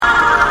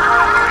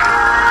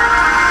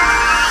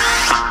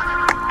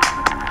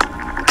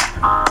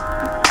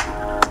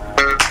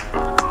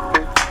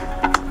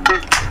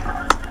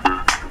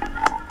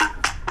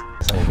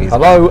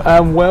Hello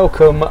and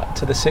welcome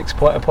to the Six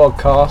Pointer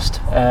Podcast.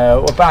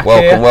 We're back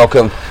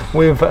Welcome.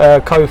 With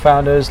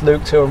co-founders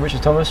Luke Till and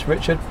Richard Thomas.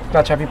 Richard,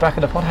 glad to have you back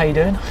in the pod. How you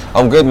doing?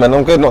 I'm good, man.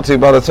 I'm good. Not too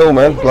bad at all,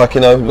 man.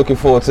 Looking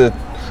forward to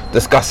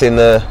discussing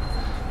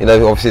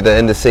obviously the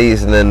end of the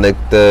season and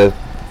the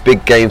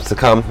big games to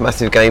come,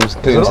 massive games,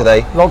 including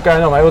today. A lot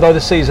going on, mate. Although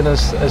the season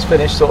has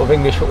finished, sort of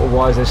English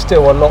football-wise, there's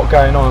still a lot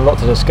going on, a lot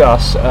to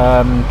discuss.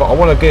 But I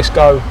want to just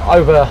go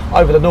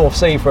over the North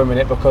Sea for a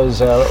minute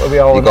because we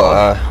are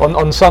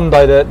on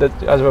Sunday.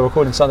 As we're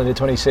recording Sunday the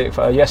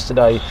 26th.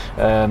 Yesterday,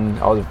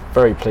 I was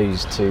very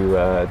pleased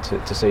to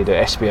see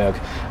that Esbjerg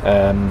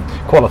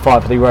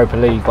qualified for the Europa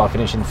League by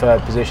finishing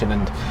third position.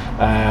 And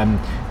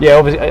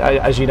obviously,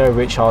 as you know,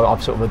 Rich,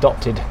 I've sort of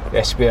adopted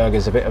Esbjerg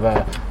as a bit of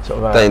a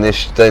sort of a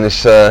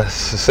Danish.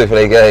 Super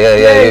League,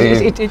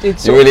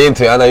 you're really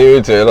into it. I know you're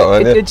into it a lot,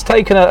 aren't you? It's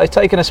taken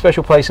a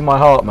special place in my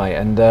heart, mate.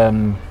 And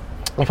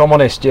if I'm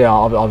honest,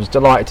 I was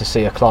delighted to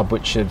see a club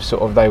which have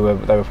they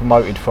were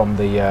promoted from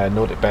the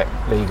Nordic Bet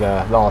League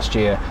last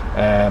year,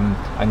 and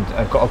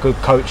have got a good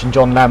coach in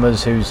John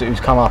Lammers who's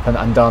come up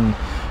and done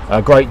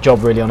a great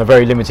job really on a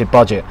very limited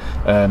budget,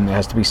 it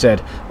has to be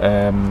said,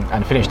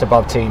 and finished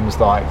above teams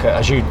like,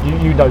 as you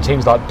know,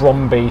 teams like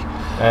Bromby,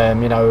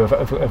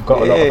 have got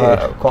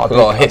quite a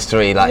lot of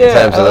history, in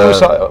terms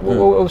of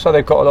also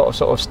they've got a lot of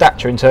sort of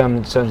stature in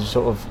terms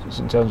of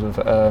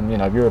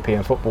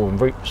European football, and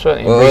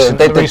certainly in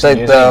recent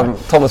years.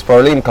 Thomas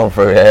Brolin come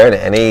through here,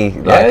 innit? And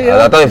he,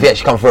 I don't know if he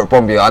actually come through at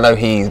Bromby. I know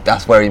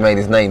that's where he made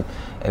his name,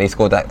 and he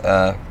scored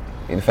that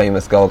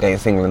famous goal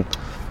against England.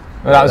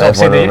 Well, that was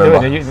obviously the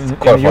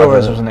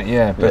Euros, wasn't it?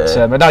 Yeah, but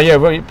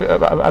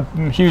a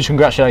huge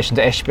congratulations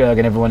to Esbjerg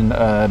and everyone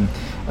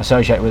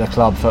associated with the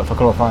club for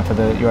qualifying for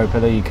the Europa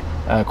League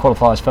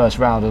qualifiers first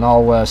round, and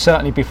I'll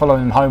certainly be following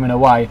them home and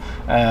away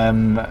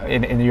in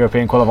the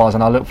European qualifiers,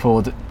 and I look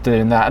forward to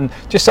doing that. And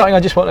just something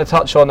I just want to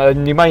touch on,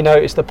 and you may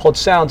notice the pod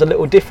sounds a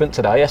little different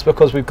today. That's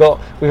because we've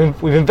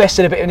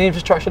invested a bit in the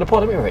infrastructure of the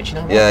pod, haven't we, Rich?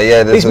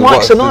 Yeah. These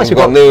mics are nice. We've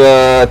got new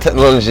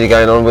technology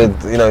going on with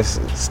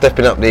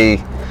stepping up the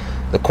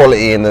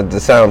quality and the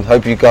sound.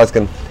 Hope you guys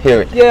can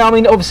hear it. Yeah, I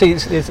mean, obviously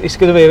it's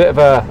going to be a bit of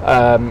a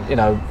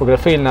we're going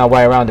to feel our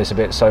way around this a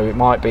bit, so it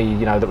might be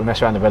that we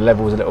mess around with the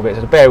levels a little bit,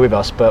 so bear with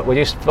us, but we're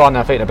just finding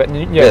our feet a bit. Tell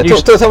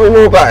me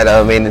more about it though.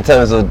 I mean, in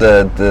terms of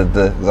the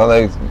I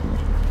know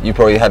you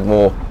probably had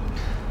more.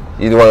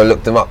 You'd want to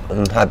look them up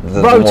and had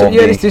the Road. More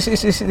This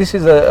is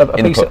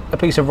a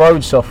piece of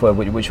Road software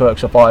which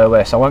works off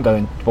iOS. I won't go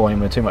into boring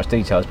with too much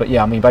details, but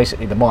I mean,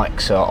 basically the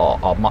mics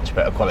are much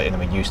better quality than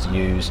we used to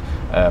use.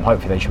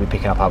 Hopefully they should be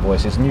picking up our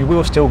voices, and you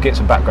will still get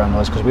some background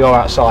noise because we are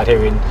outside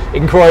here in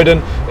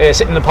Croydon,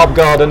 sitting in the pub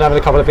garden having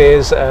a couple of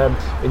beers,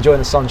 enjoying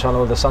the sunshine.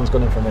 Although the sun's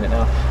gone in for a minute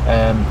now.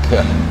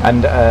 I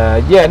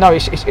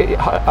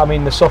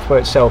mean, the software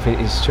itself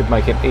should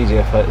make it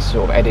easier for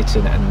sort of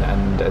editing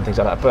and things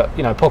like that. But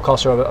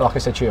podcasts are, like I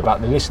said to you,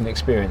 about the listening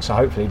experience, so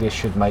hopefully this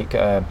should make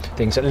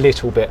things a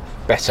little bit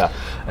better.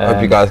 I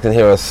hope you guys can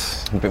hear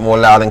us a bit more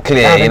loud and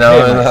clear.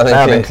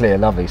 Loud and clear,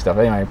 lovely stuff.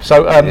 Anyway,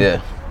 so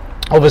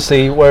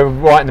obviously we're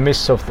right in the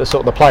midst of the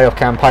playoff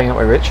campaign, aren't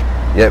we, Rich?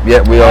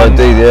 Yep, we are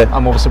indeed. Yeah.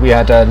 And obviously we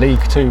had a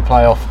League 2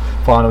 playoff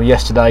final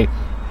yesterday.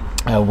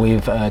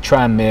 With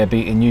Tranmere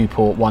beating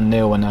Newport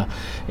 1-0, and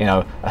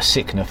a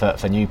sickener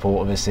for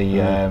Newport, obviously,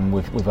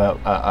 with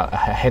a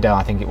header,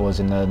 I think it was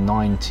in the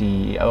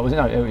 90. It was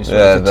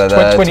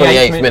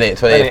 28th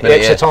minute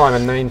extra time,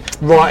 and I mean,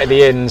 right at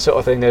the end, sort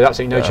of thing. There's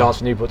absolutely no chance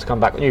for Newport to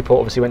come back. Newport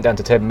obviously went down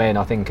to 10 men,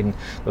 I think, in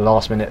the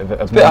last minute of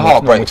a bit of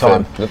heartbreak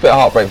time. A bit of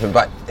heartbreak for him,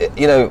 but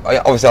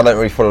obviously I don't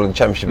really follow the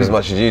Championship as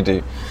much as you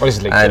do. Well, this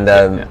is League 2. And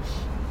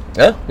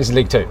this is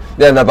League 2.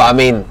 Yeah, no, but I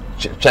mean.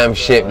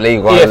 Championship,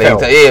 League 1, League 2,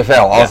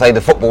 EFL. I'll say the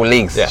football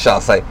leagues, shall I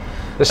say?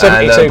 The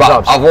 72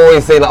 clubs. I've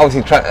always seen,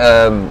 obviously,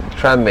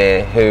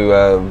 Tranmere, who,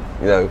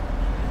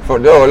 for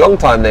a long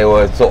time they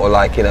were sort of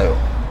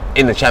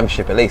in the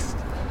Championship at least.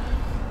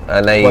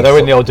 And they were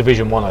in the old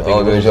Division 1, I think.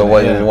 Old Division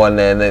 1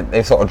 there, and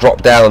they sort of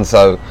dropped down.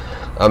 So,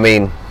 I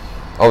mean,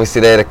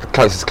 obviously they're the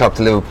closest club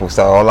to Liverpool,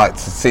 so I like to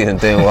see them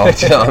doing well.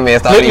 Do you know what I mean?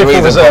 It's the only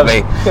reason for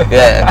me.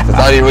 Yeah, it's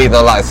the only reason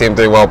I like to see them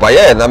doing well. But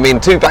I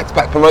mean, 2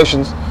 back-to-back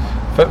promotions.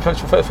 For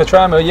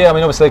Tranmere, I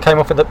mean, obviously they came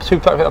off with the 2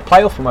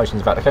 playoff promotions.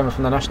 In fact, they came off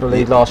from the National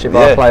League last year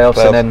via playoffs,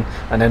 and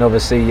then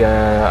obviously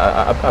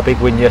a big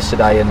win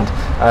yesterday. And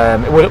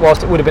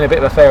whilst it would have been a bit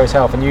of a fairy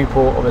tale for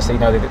Newport, obviously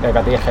they've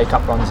had the FA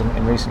Cup runs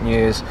in recent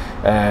years.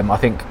 I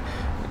think,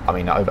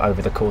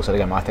 over the course of the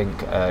game, I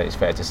think it's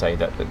fair to say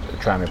that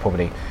Tranmere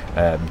probably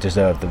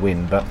deserved the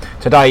win. But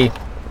today,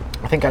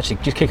 I think actually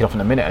just kicking off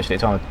in a minute. Actually,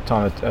 time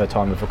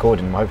of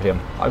recording. Hopefully,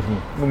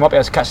 we might be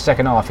able to catch the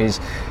second half. Is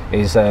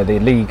the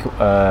League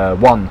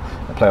 1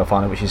 playoff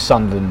final, which is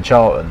Sunderland and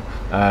Charlton,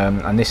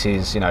 and this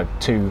is 2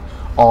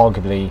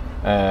 arguably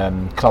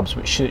clubs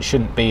which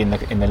shouldn't be in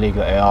the league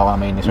that they are. I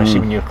mean, especially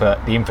when you look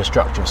at the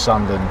infrastructure of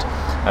Sunderland.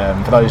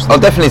 For those,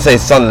 I'll definitely say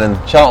Sunderland.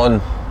 Charlton,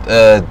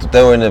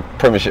 they were in the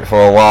Premiership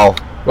for a while.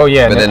 Well,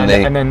 yeah,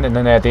 and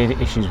then they had the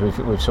issues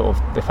with sort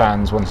of the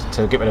fans wanted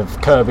to get rid of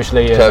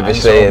Kirbishley and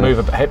sort of move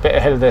a bit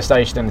ahead of their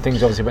station, and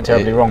things obviously went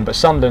terribly wrong. But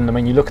Sunderland, I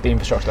mean, you look at the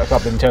infrastructure of the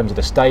club in terms of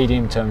the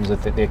stadium, in terms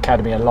of the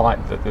academy and light,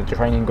 the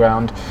training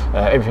ground,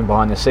 everything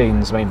behind the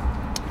scenes. I mean,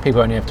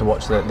 people only have to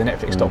watch the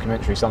Netflix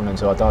documentary Sunderland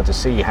to die to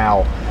see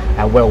how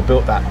well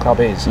built that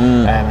club is,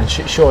 and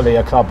surely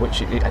a club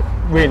which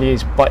really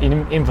is, but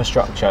in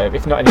infrastructure,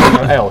 if not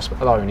anything else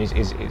alone,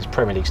 is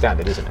Premier League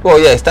standard, isn't it? Well,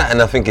 yeah, it's that, and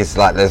I think it's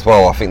like as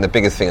well. I think the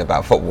biggest thing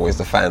about football is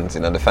the fans.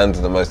 The fans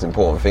are the most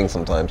important thing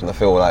sometimes, and I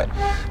feel like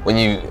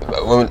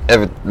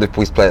whenever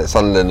Liverpool's play at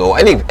Sunderland or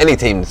any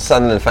team,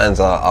 Sunderland fans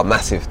are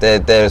massive.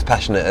 They're as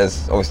passionate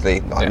as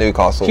obviously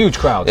Newcastle. Huge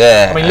crowd.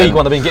 Yeah, I mean, League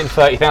One they've been getting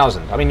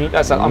 30,000. I mean,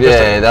 that's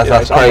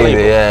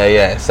crazy.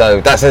 Yeah.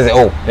 So that says it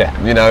all. Yeah.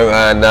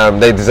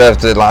 And they deserve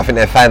to. I think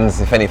their fans,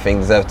 if anything,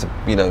 deserve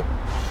to.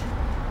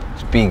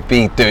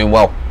 Be doing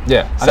well.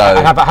 Yeah, so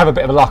and have a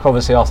bit of luck,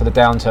 obviously, after the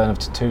downturn of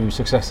two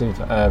successive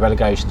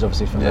relegations,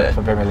 obviously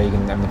from Premier League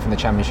and from the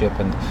Championship.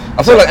 And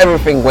I feel like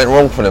everything went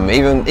wrong for them,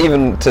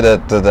 even to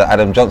the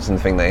Adam Johnson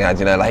thing they had.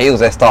 Like he was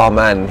their star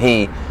man. And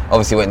he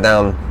obviously went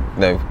down.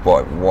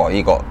 What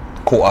he got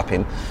caught up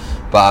in.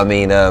 But I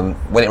mean,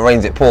 when it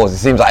rains, it pours. It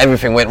seems like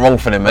everything went wrong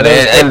for them, and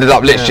it ended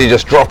up literally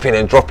just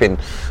dropping,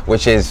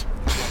 which is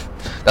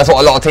that's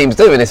what a lot of teams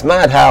do, and it's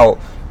mad how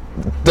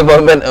the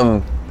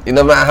momentum.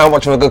 No matter how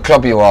much of a good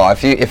club you are, if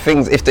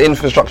the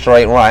infrastructure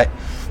ain't right,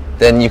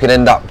 then you can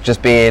end up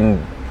just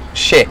being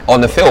shit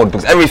on the field,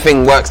 because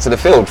everything works to the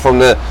field, from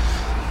the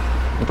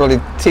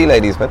bloody tea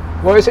ladies, man.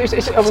 Well, I think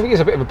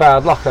it's a bit of a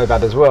bad luck they've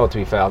had as well, to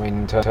be fair. I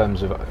mean, in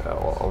terms of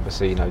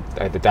obviously, they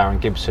had the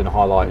Darren Gibson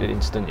highlighted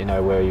incident,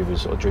 where he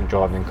was sort of drink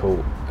driving in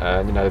court.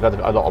 They've had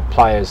a lot of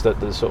players that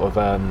sort of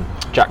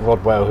Jack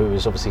Rodwell, who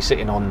was obviously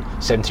sitting on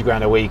 70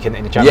 grand a week in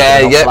the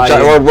Championship. Yeah.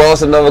 Jack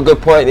Rodwell's another good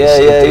point.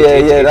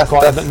 Yeah.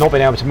 That's not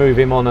being able to move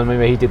him on. I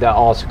mean, he did that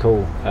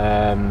article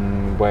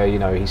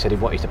where he said he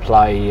wanted to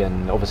play,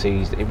 and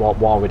obviously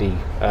why would he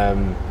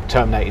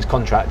terminate his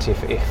contract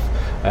if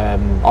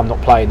I'm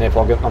not playing,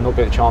 therefore I'm not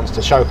getting a chance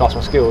to showcase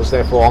my skills,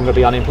 therefore I'm going to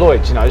be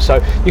unemployed, so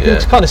you can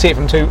kind of see it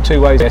from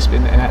two ways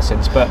in that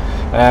sense. But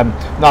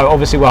no,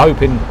 obviously we're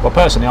hoping,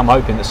 personally I'm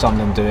hoping that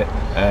Sunderland do it,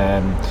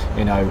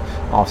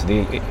 after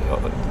the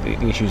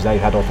issues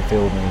they've had off the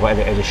field and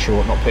whatever it is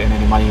short, not putting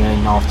any money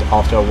in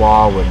after a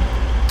while, and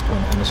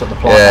the sort of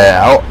play.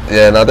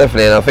 No,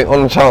 definitely. And I think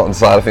on the Charlton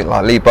side, I think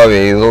like Lee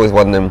Bowie, he was always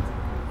one of them.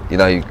 You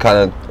kind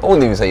of, I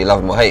wouldn't even say you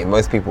love him or hate him.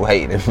 Most people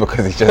hated him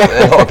because he's just,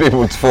 a lot of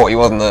people thought he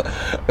wasn't a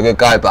good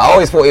guy. But I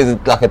always thought he was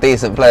like a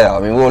decent player. I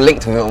mean, we were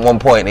linked with him at one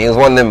point. He was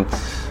one of them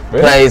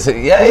players.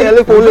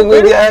 Liverpool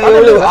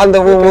under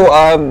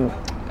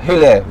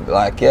Hulier.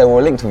 We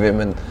were linked with him,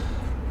 and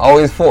I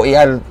always thought he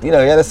had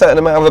a certain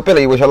amount of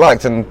ability, which I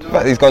liked. And the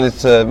fact he's gone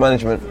into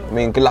management, I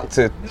mean, good luck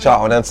to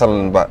Charlton and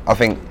Sunderland. But I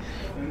think,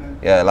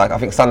 I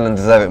think Sunderland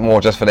deserve it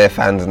more just for their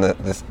fans and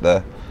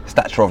the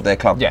stature of their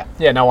club.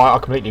 No, I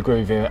completely agree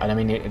with you. And I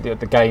mean,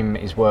 the game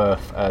is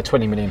worth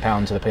 £20 million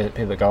to the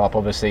people that go up.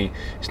 Obviously,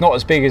 it's not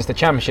as big as the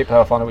Championship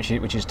final, which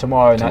is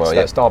tomorrow, and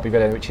that's Derby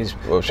Villa, which is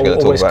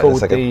always called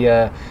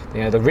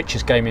the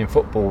richest game in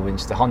football.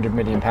 It's the £100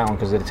 million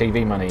because of the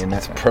TV money, and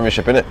that's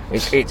Premiership, isn't it?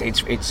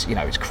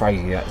 It's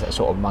crazy that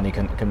sort of money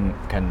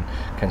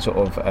can sort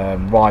of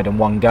ride on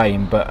one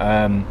game. But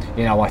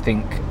I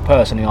think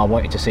personally, I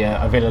wanted to see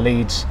a Villa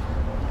Leeds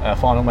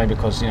final, maybe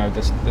because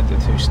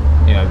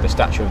the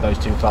stature of those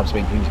two clubs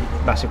being huge,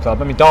 massive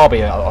club. I mean,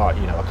 Derby are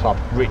a club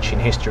rich in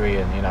history,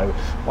 and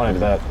one of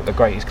the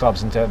greatest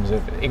clubs in terms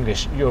of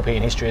English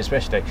European history,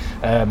 especially.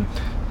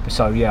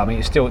 So I mean,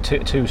 it's still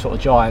two sort of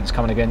giants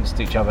coming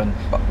against each other. And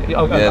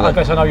I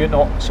guess I know you're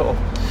not sort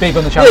of big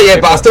on the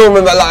Championship. But I still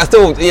remember,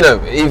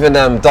 even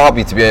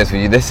Derby. To be honest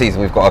with you, this season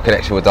we've got a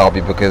connection with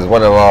Derby because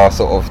one of our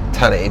sort of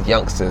talented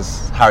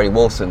youngsters, Harry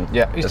Wilson,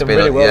 he's done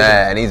really well.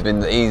 And he's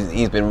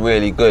been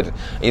really good.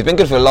 He's been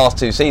good for the last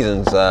two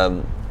seasons.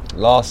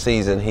 Last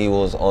season he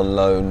was on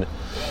loan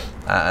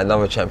at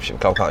another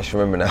Championship club. I can't actually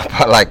remember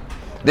now, but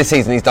this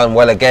season he's done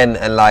well again.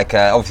 And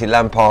obviously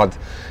Lampard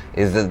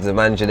is the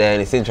manager there,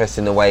 and it's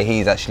interesting the way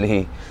he's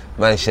actually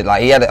managed it.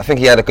 I think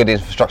he had a good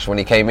infrastructure when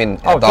he came in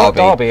at Derby.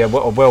 Derby, a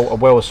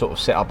well sort of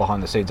set up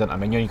behind the scenes, don't they? I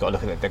mean, you've got to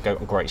look at it. They've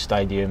got a great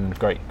stadium,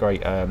 great,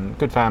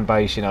 good fan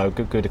base.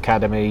 Good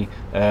academy.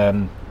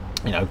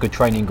 Good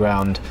training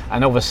ground,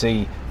 and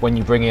obviously when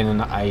you bring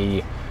in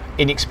a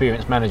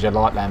inexperienced manager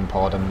like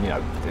Lampard, and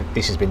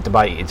this has been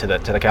debated to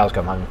the cows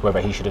come home whether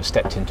he should have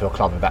stepped into a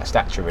club of that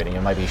stature really,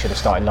 and maybe he should have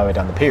started lower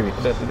down the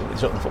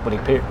sort of the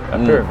footballing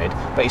pyramid.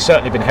 But he's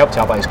certainly been helped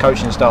out by his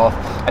coaching staff,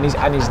 and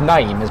his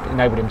name has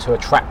enabled him to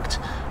attract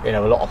a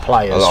lot of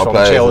players from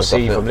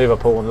Chelsea, from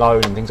Liverpool and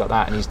loan and things like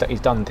that, and he's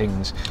done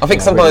things. I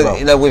think sometimes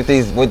really well.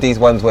 with these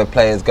ones where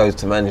players go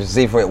to managers,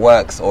 either it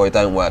works or it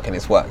don't work, and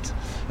it's worked.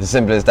 It's as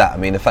simple as that. I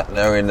mean, the fact that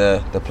they're in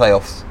the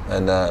playoffs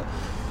and.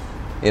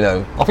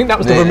 I think that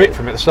was the remit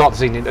from at the start of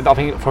the season. I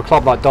think for a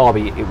club like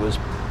Derby, it was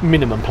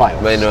minimum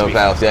playoffs. Minimum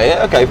playoffs,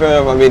 okay,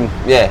 fair enough.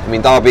 I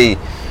mean, Derby,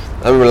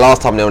 I remember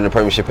last time they were in the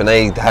Premiership, and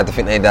they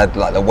had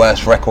like the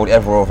worst record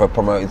ever of a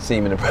promoted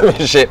team in the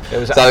Premiership.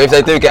 So if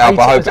they do get up,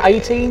 I hope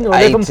 18 or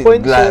 11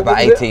 points, like about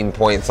 18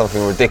 points,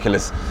 something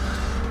ridiculous.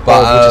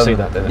 But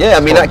that, I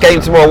mean, that game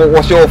tomorrow.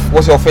 What's your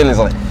feelings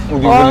on it?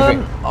 What do you really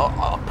think?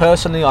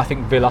 Personally, I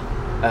think Villa.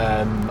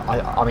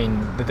 I mean,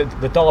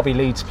 the Derby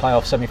Leeds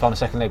playoff semi-final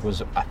second leg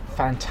was a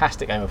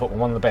fantastic game of football,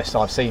 one of the best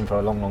I've seen for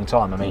a long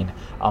time. I mean,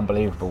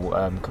 unbelievable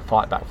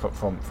fight back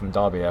from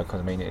Derby there,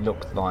 because I mean, it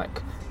looked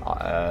like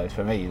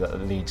for me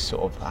that Leeds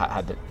sort of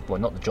had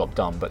not the job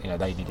done, but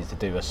they needed to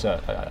do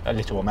a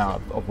little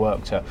amount of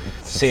work to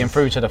see him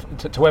through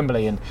to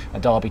Wembley, and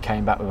Derby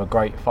came back with a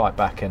great fight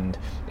back, and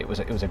it was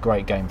a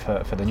great game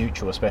for the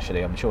neutral,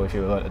 especially. I'm sure if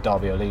you were a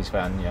Derby or Leeds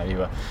fan, you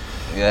were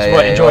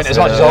enjoying it as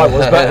much as I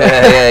was. But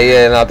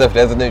no,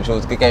 definitely as a neutral,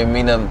 it's a good game. I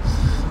mean,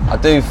 I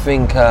do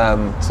think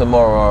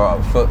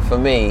tomorrow, for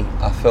me,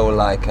 I feel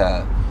like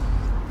I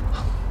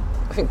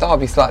think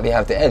Derby slightly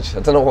have the edge. I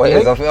don't know what it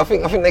is. I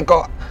think they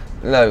got.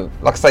 Like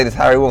I say, this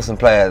Harry Wilson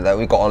player that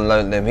we got on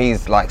loan to them,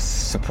 he's like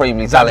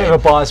supremely talented. Is that a bit of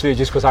a bias for you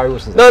just because Harry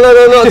Wilson's there? No,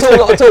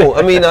 not at all.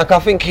 I mean, like, I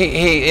think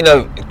he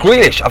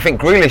Grealish. I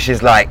think Grealish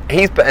is like,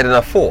 he's better than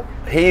I thought.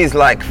 He's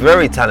like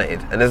very talented,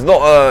 and there's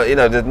not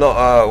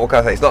what can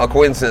I say? It's not a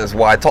coincidence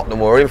why Tottenham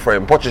were in for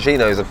him.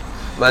 Pochettino is a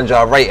manager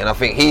I rate, and I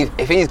think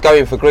if he's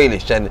going for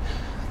Grealish, then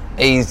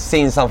he's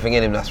seen something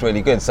in him that's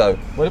really good. So,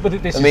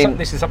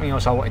 this is something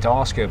else I wanted to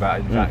ask you about.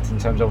 In fact, in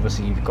terms of,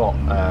 obviously you've got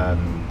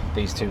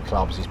these two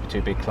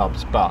big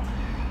clubs, but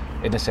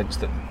in the sense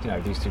that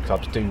these two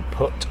clubs do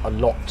put a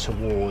lot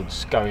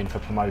towards going for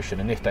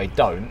promotion, and if they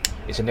don't,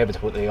 it's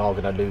inevitable that they are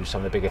going to lose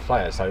some of the bigger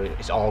players. So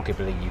it's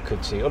arguably, you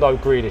could see, although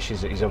Grealish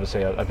is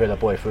obviously a Villa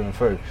boy through and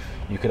through,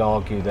 you could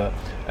argue that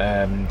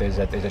there's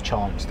a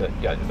chance that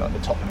like the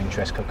Tottenham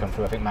interest could come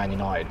through. I think Man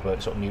United were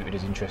sort of muted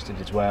as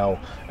interested as well.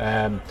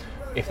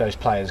 If those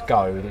players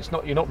go,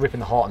 you're not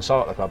ripping the heart and soul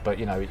out of the club, but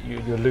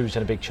you're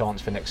losing a big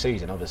chance for next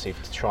season, obviously,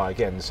 to try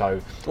again.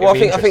 So I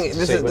think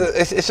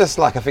it's just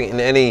like, I think in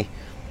any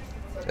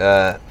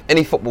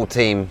football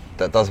team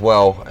that does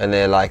well, and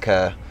they're like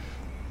a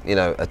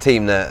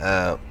team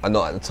that are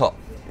not at the top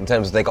in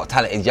terms of they got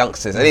talented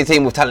youngsters. Any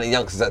team with talented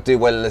youngsters that do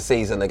well in the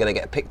season, they're going to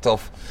get picked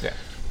off.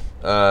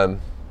 They're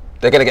going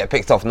to get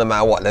picked off no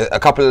matter what. A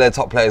couple of their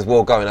top players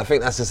will go, and I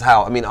think that's just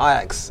how. I mean,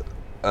 Ajax.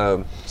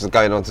 Just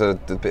going on to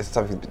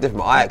something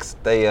different. Ajax,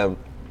 they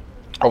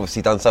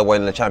obviously done so well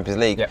in the Champions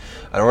League, and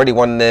already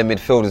one of their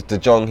midfielders, De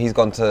Jong, he's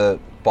gone to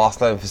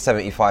Barcelona for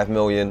 75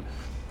 million.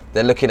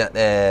 They're looking at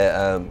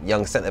their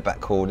young centre back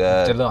called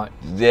Delight.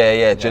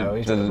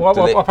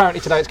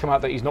 Apparently today it's come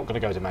out that he's not going to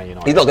go to Man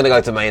United. He's not going to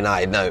go to Man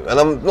United, no. And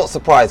I'm not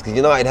surprised, because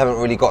United haven't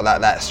really got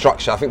that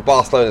structure. I think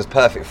Barcelona's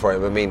perfect for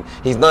him. I mean,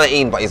 he's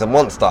 19, but he's a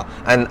monster.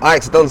 And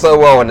Ajax have done so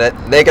well, and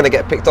they're going to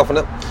get picked off.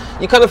 And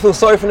you kind of feel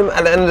sorry for them.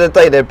 At the end of the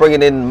day, they're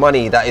bringing in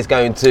money that is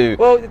going to,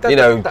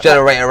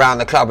 generate around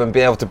the club and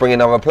be able to bring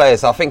in other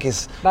players. So I think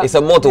it's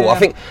a model. Yeah. I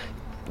think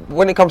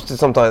when it comes to,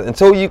 sometimes,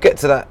 until you get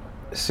to that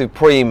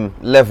supreme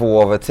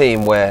level of a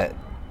team where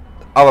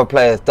other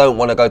players don't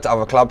want to go to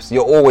other clubs,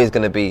 you're always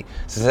going to be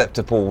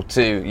susceptible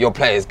to your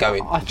players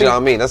going. Do you know what I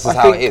mean? That's just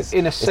how it is.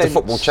 It's the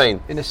football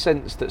chain. In a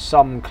sense that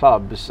some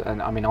clubs,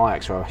 and I mean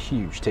Ajax are a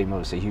huge team,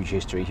 obviously, huge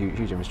history, huge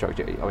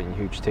infrastructure, I mean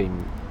huge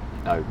team,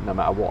 no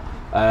matter what.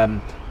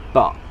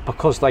 But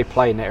because they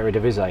play in the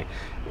Eredivisie,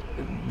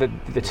 the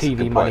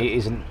TV money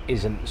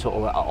isn't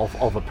sort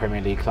of a Premier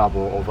League club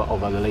or of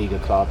a La Liga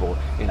club, or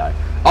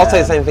I'll say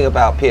the same thing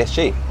about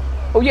PSG.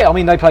 Well, yeah, I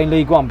mean they play in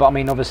League One, but I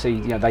mean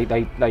obviously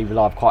they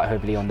rely quite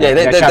heavily on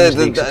their Champions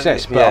League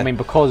success. But I mean,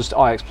 because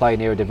Ajax play in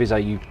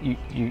Eredivisie,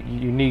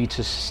 you need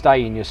to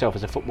sustain yourself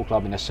as a football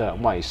club in a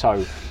certain way.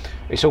 So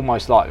it's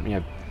almost like,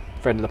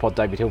 friend of the pod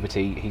David Hilbert,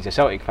 he's a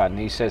Celtic fan, and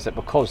he says that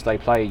because they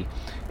play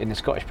in the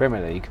Scottish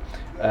Premier League,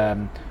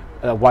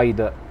 a way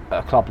that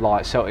a club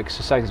like Celtic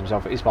sustains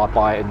himself is by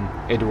buying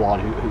Edouard,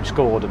 who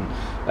scored in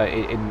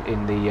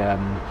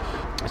the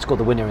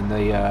scored the winner in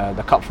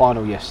the cup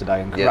final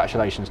yesterday, and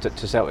congratulations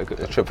to Celtic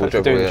for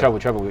doing the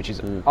treble, which is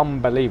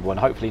unbelievable, and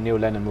hopefully Neil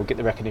Lennon will get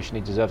the recognition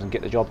he deserves and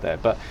get the job there.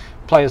 But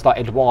players like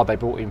Edouard, they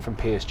brought in from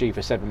PSG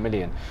for 7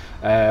 million,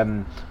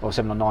 or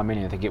 7 or 9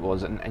 million I think it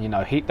was, and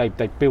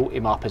they built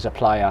him up as a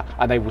player,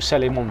 and they will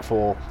sell him on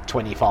for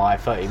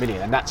 25, 30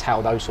 million, and that's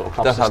how those sort of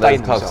clubs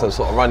sustain themselves.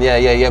 Sort of run.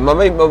 Yeah. My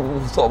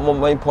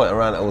main point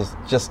around it was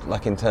just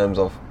like, in terms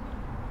of,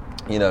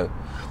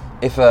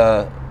 if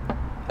a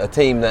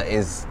team that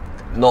is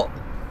not,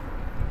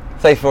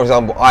 say for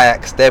example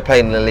Ajax, they're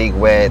playing in a league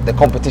where the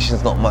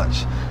competition's not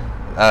much.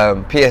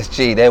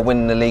 PSG, they're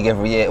winning the league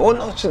every year.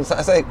 Well, I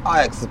say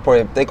Ajax is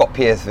probably, they got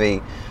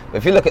PSV. But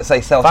if you look at,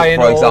 say, Celtic,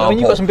 for example, I mean,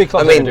 you've got some big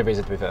clubs in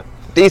Eredivisie, to be fair.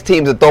 These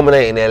teams are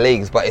dominating their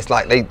leagues, but it's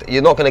like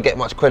you're not going to get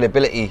much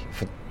credibility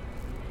for.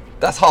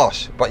 That's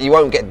harsh, but you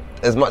won't get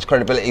as much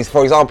credibility.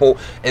 For example,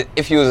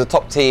 if you was a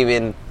top team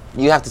in,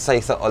 you have to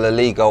say La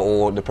Liga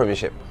or the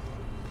Premiership.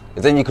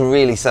 Then you can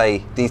really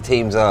say these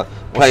teams are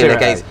playing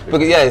against.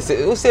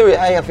 Because Serie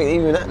A, I think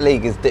even that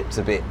league has dipped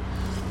a bit.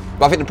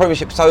 But I think the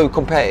Premiership's so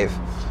competitive.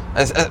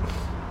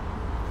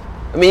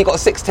 I mean, you've got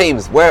 6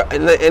 teams. Where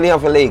in any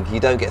other league, you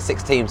don't get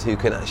 6 teams who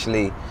can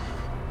actually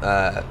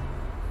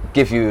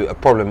give you a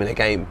problem in a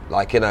game.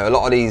 Like, a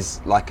lot of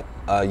these, like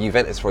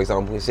Juventus, for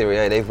example, in Serie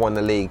A, they've won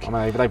the league.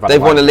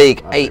 They've won the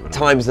league 8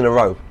 times in a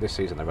row. This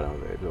season they've won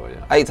it,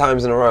 yeah. 8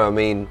 times in a row. I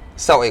mean,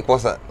 Celtic,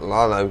 what's that? I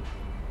don't know,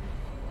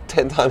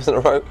 10 times in a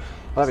row.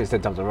 I don't think it's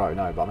 10 times in a row,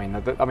 no. But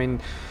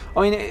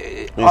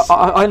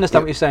I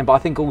understand what you're saying, but I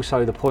think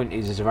also the point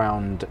is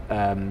around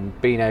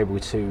being able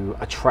to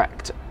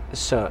attract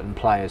certain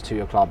players to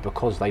your club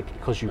because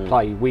you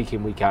play week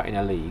in, week out in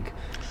a league,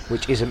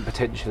 which isn't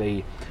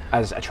potentially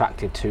as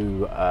attractive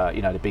to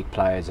the big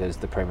players as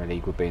the Premier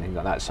League would be and things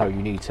like that. So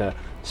you need to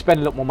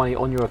spend a lot more money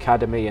on your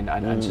academy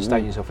and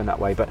sustain yourself in that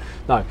way. But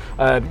no,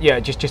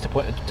 just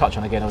to touch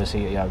on again,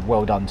 obviously,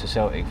 well done to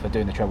Celtic for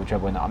doing the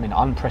treble, and I mean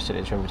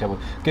unprecedented treble.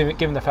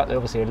 Given the fact that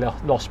obviously they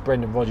lost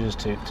Brendan Rodgers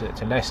to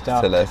Leicester,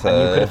 and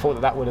you could have thought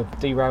that would have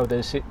derailed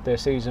their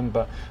season,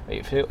 but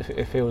it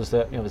feels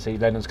that obviously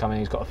Lennon's coming,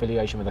 he's got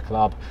affiliation with the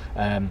club,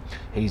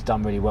 he's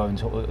done really well in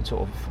sort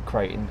of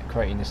creating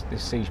this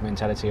siege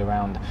mentality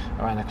around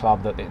the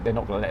club, that they're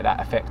not going to let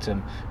that affect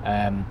them,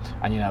 and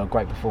a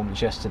great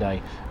performance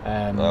yesterday.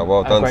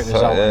 Well done, great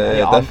result.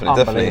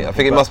 Definitely. I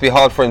think it must be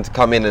hard for him to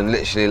come in and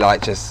literally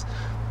just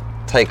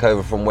take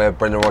over from where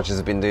Brendan Rodgers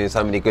has been doing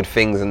so many good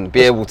things and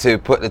be able to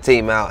put the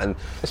team out, and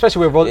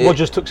especially where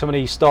Rodgers took some of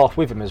these staff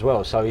with him as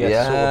well, so he had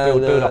to sort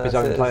of build up his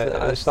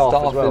own staff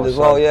as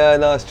well. Yeah,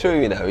 no, it's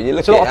true. You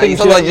look at it,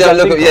 sometimes you don't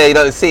look at, you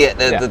don't see it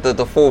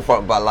the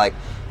forefront, but like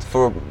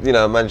for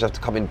a manager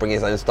to come in, bring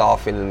his own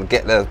staff in and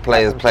get the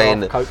players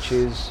playing,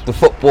 coaches, the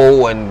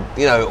football, and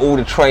all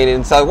the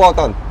training. So well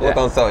done,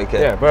 Celtic.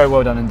 Yeah, very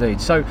well done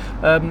indeed. So,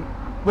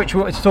 which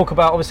we wanted to talk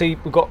about. Obviously,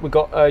 we've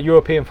got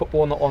European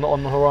football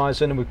on the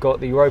horizon, and we've got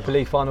the Europa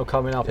League final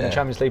coming up in the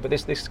Champions League. But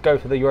let's go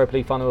for the Europa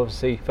League final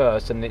obviously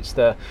first, and it's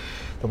the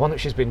one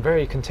which has been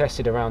very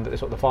contested around the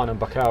sort of the final in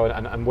Bucao,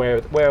 and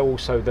where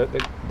also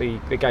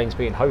the game's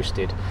being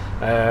hosted.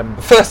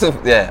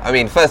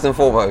 First and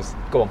foremost,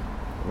 go on.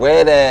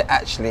 Where they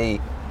actually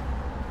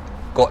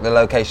got the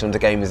location of the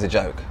game is a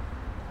joke.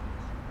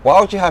 Why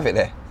would you have it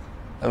there?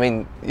 I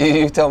mean,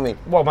 you tell me.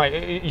 Well,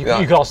 mate, you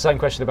could ask the same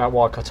question about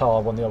why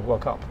Qatar won the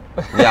World Cup.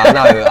 Yeah, I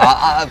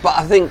know. But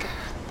I think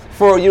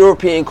for a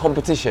European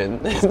competition,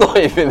 it's not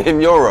even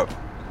in Europe.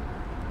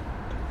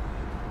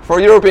 For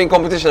a European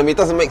competition, I mean, it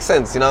doesn't make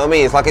sense. You know what I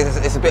mean? It's like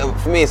it's a bit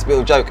for me. It's a bit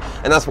of a joke,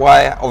 and that's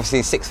why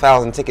obviously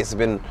 6,000 tickets have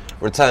been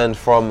returned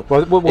from.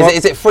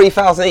 Is it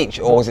 3,000 each,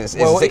 or is it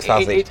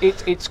 6,000 each?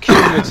 It's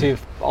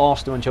cumulative.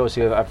 Arsenal and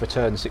Chelsea have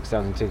returned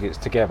 6,000 tickets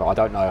together. I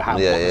don't know what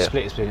the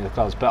split is between the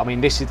clubs, but I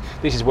mean, this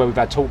is where we've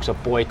had talks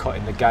of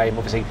boycotting the game.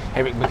 Obviously,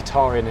 Eric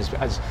Mkhitaryan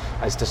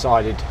has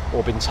decided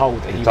or been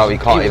told that he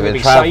can't even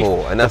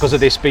travel, and because of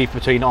this beef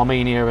between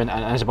Armenia and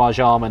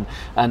Azerbaijan,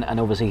 and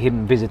obviously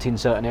him visiting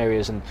certain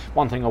areas. And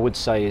one thing I would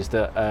say is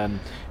that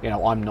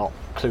I'm not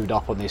clued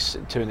up on this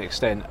to an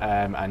extent,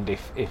 and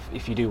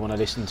if you do want to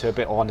listen to a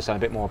bit or understand a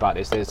bit more about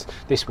there's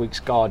this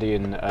week's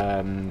Guardian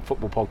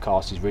football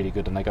podcast is really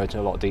good, and they go into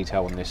a lot of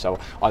detail on this, so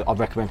I'd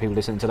recommend people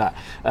listening to that.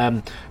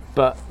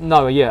 But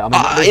no, yeah, I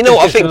mean,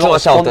 I think to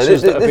myself, though,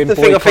 this is the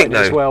thing I think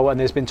as well, and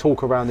there's been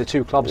talk around the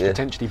two clubs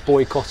potentially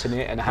boycotting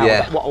it, and how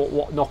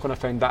what knock-on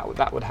effect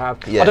that would have.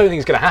 I don't think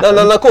it's going to happen.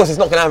 No, of course it's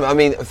not going to happen. I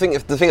mean,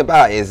 the thing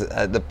about it is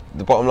the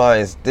bottom line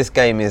is this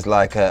game is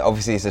like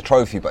obviously it's a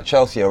trophy, but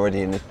Chelsea are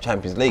already in the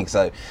Champions League,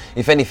 so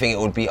if anything, it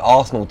would be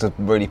Arsenal to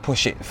really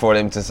push it for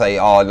them to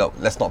say, look,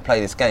 let's not play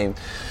this game.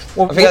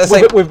 Well,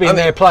 we've been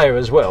their player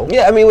as well.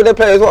 Yeah, I mean, with their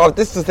player as well.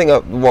 This is the thing.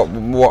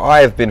 What I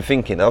have been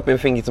thinking. I've been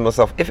thinking to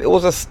myself, if it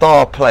was a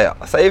star player,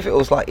 say if it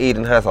was like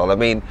Eden Hazard, I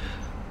mean,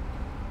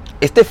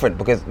 it's different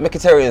because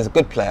Mkhitaryan is a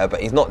good player,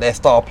 but he's not their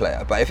star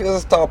player. But if it was a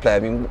star player, I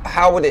mean,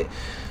 how would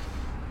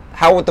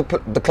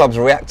the clubs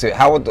react to it?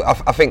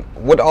 I think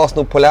would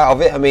Arsenal pull out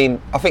of it? I mean,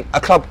 I think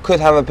a club could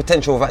have a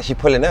potential of actually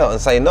pulling out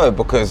and saying no,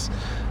 because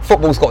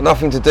football's got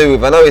nothing to do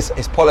with. I know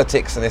it's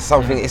politics and it's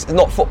something. It's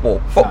not football.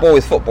 Football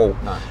is football,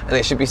 and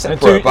it should be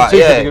separate. But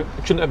it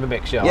shouldn't have a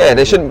mix. Yeah,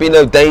 there shouldn't be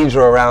no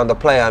danger around the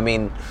player. I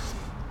mean,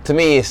 to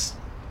me, it's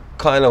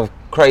kind of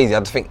crazy. I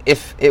just think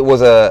if it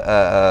was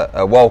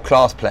a world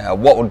class player,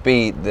 what would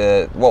be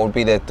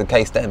the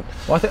case then?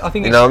 Well, I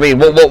think you know what I mean.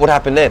 What would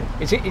happen then?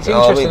 It's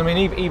interesting. I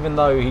mean, even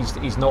though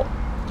he's not,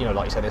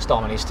 like you said, the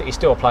star man, he's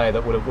still a player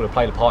that would have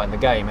played a part in the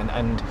game,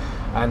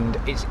 and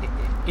it's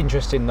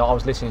interesting that I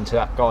was listening to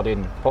that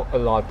Guardian football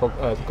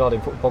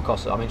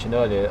podcast that I mentioned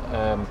earlier,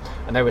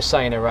 and they were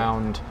saying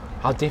around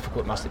how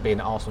difficult must it be in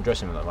the Arsenal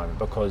dressing room at the moment,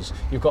 because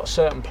you've got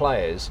certain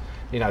players,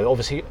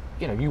 obviously,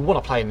 you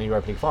want to play in the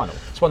Europa League final.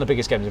 It's one of the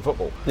biggest games in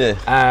football. Yeah.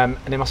 And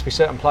there must be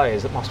certain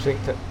players that must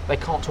think that they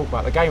can't talk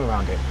about the game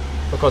around it,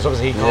 because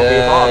obviously he can't be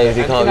a part of it.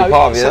 He can't be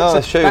part of it.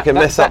 That's true. It can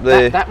mess up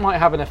the. That might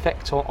have an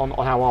effect on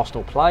how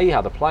Arsenal play,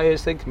 how the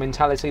players think,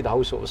 mentality, the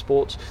whole sort of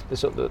sports, the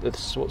sort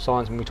of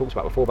science. And we talked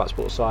about before about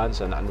sports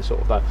science and the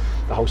sort of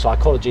the whole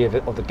psychology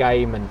of the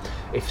game, and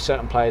if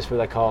certain players feel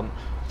they can't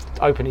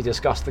openly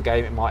discussed the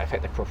game. It might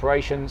affect the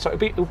preparation, so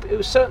it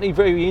was certainly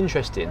very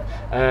interesting.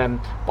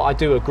 But I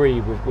do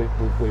agree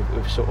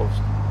with sort of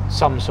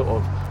some sort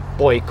of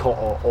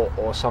boycott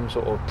or some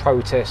sort of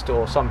protest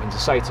or something to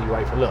say to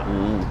UEFA, look,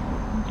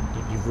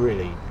 you've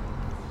really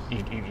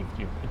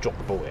you dropped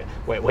the ball here,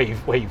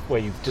 where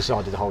you've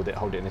decided to hold it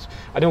in this,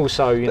 and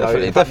also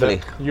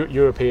definitely.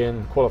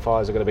 European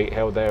qualifiers are going to be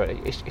held there.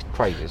 It's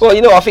crazy.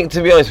 Well, I think,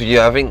 to be honest with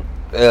you, I think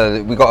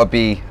we got to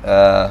be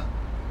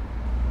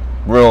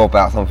real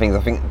about some things. I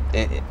think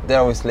they're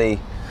obviously,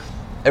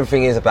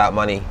 everything is about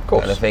money,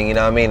 kind of thing, you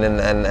know what I mean,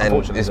 and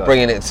it's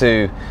bringing it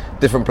to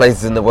different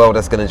places in the world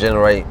that's going to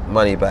generate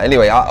money. But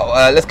anyway,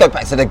 let's go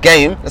back to the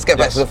game. Let's get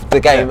back to the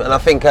game, and I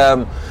think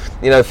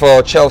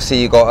for Chelsea,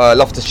 you got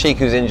Loftus-Cheek,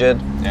 who's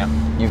injured. Yeah.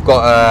 You've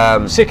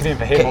got sickening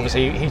for him.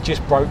 Obviously, he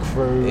just broke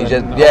through. He's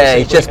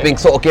just been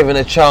sort of given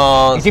a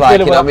chance. He did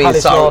really well at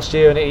Palace last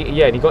year, and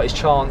he got his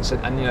chance,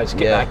 and to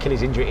get that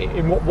Achilles injury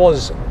in what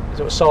was.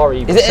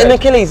 Sarri. Is it an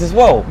Achilles as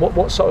well?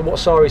 What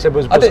Sarri said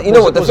was the thing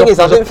is,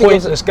 I don't think it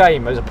was a pointless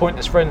game. It was a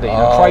pointless friendly.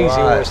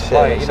 Crazy ways to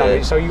play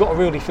it. So you got to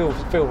really feel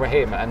for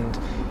him, and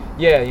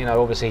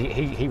obviously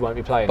he won't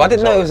be playing. But I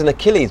didn't know it was an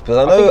Achilles, because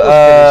I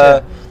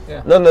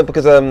know. No,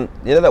 because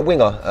that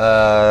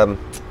winger.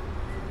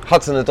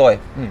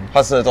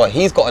 Hudson-Odoi.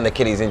 He's got an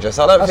Achilles injury,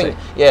 so I don't think.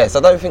 Yeah, so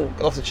I don't think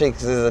Loftus-Cheek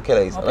is his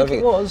Achilles. I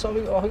think it was. I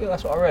think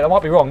that's what I read. I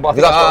might be wrong, but I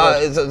think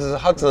that's what I read.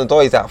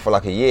 Hudson-Odoi's out for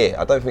like a year.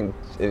 I don't think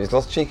is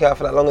Loftus-Cheek out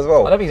for that long as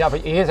well. I don't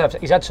think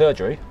he's had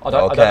surgery. I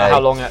don't know how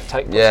long it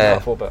takes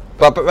for, but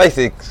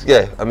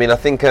basically, I mean, I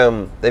think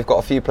they've got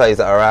a few players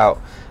that are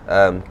out.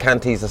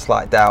 Kante's a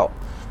slight doubt.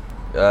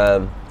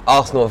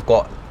 Arsenal have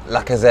got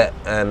Lacazette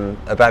and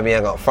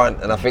Aubameyang up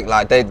front, and I think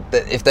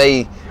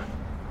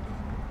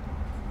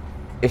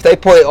if they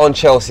put it on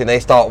Chelsea and they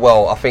start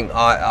well, I think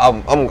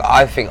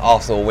I think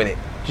Arsenal will win it.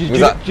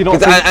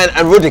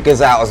 And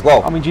Rudiger's out as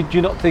well. I mean, do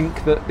you not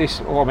think that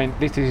this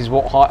is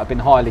what have been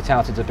highly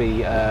touted to be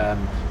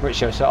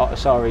Maurizio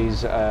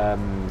Sarri's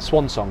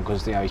swan song,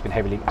 because he's been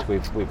heavily linked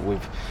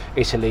with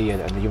Italy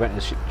and the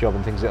Juventus job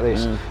and things like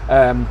this.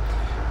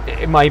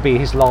 It may be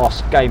his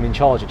last game in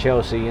charge of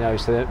Chelsea.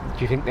 So do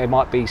you think there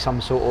might be some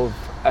sort of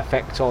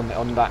effect on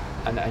that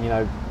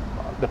and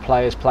the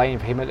players playing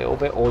for him a little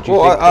bit, or do you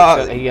think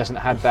that he hasn't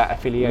had that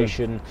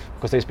affiliation,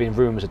 because there's been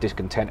rumours of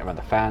discontent around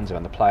the fans,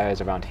 around the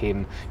players, around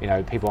him?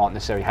 People aren't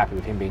necessarily happy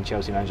with him being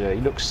Chelsea manager. He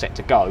looks set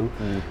to go.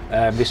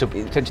 This will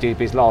potentially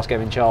be his last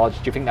game in charge.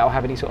 Do you think that will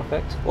have any sort of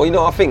effect?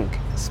 Well, I think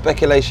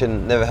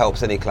speculation never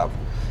helps any club.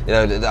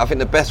 I think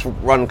the best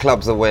run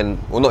clubs are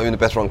not even the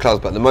best run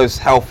clubs, but the most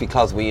healthy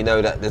clubs where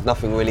that there's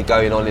nothing really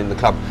going on in the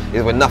club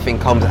is when nothing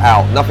comes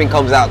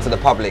out to the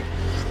public.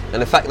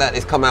 And the fact that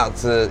it's come out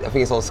to, I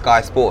think it's on Sky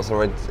Sports, I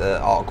read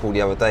an article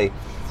the other day,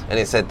 and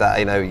it said that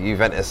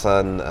Juventus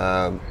and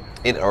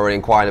Inter are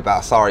inquiring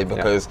about Sarri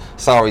because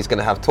Sarri's going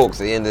to have talks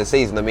at the end of the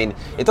season. I mean,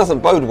 it doesn't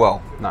bode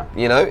well. No.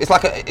 It's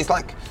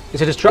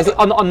a distraction,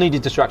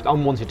 unneeded distraction,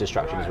 unwanted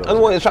distraction as well.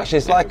 Unwanted distraction.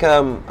 It's like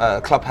a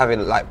club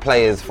having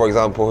players, for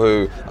example,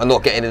 who are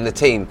not getting in the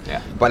team,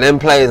 but then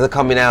players are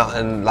coming out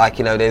and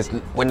there's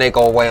when they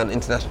go away on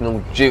international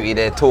duty,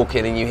 they're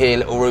talking, and you hear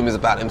little rumours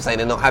about them saying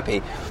they're not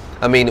happy.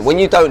 I mean, when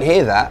you don't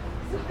hear that,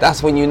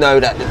 that's when you know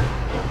that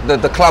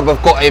the club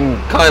have got him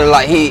kind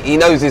of he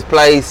knows his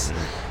place.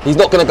 He's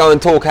not going to go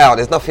and talk out.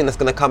 There's nothing that's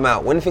going to come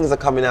out. When things are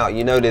coming out,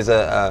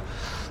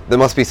 there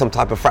must be some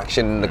type of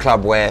fraction in the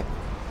club where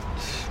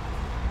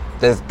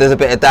there's a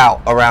bit of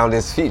doubt around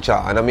his future.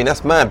 And I mean,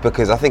 that's mad,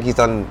 because I think he's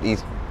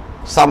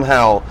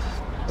somehow,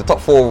 the top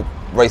 4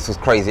 race was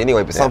crazy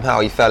anyway, but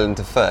somehow he fell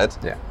into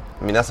 3rd. Yeah.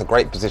 I mean, that's a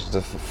great position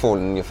to fall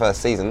in your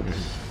first season.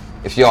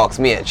 If you ask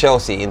me, at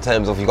Chelsea, in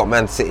terms of, you've got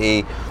Man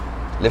City,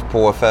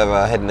 Liverpool are further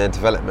ahead in their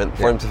development.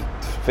 For him to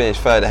finish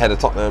 3rd ahead of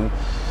Tottenham,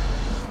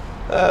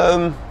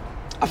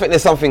 I think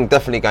there's something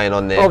definitely going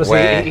on there.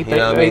 Obviously,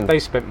 they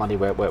spent money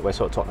where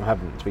sort of Tottenham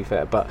haven't, to be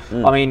fair. But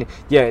I mean,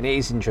 it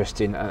is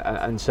interesting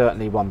and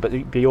certainly one.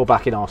 But you're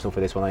backing Arsenal for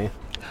this one, are you?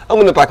 I'm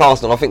going to back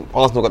Arsenal. I think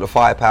Arsenal got the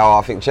firepower.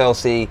 I think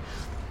Chelsea,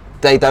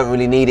 they don't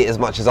really need it as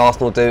much as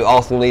Arsenal do.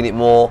 Arsenal need it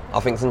more. I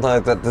think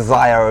sometimes that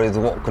desire is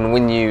what can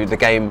win you the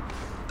game.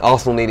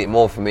 Arsenal need it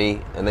more for me,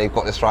 and they've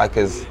got the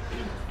strikers.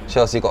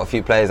 Chelsea got a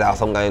few players out,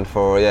 so I'm going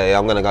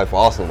to go for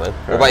Arsenal, man.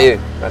 What about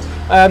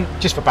you?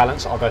 Just for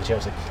balance, I'll go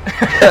Chelsea.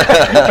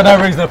 For no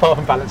reason apart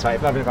from balance,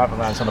 mate. Nothing about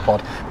balance on the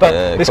pod.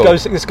 But this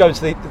goes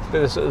to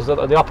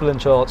the upland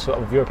charts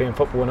of European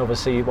football, and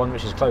obviously one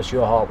which is close to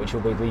your heart, which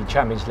will be the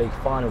Champions League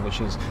final, which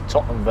is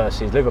Tottenham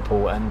versus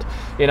Liverpool, and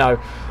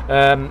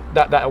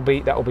that'll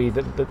be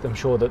I'm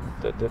sure that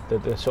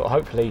the sort of,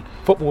 hopefully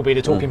football will be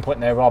the talking point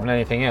there rather than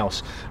anything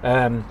else.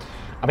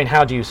 I mean,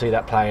 how do you see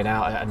that playing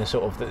out, and the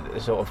sort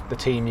of the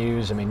team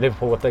use? I mean,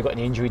 Liverpool, have they got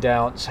any injury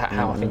doubts?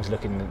 How are things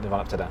looking in the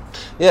run up to that?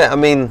 Yeah, I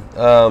mean,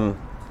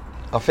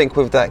 I think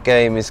with that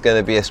game, it's going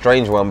to be a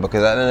strange one,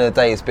 because at the end of the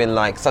day, it's been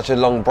such a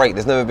long break.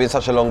 There's never been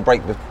such a long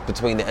break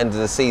between the end of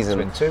the season.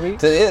 It's been 2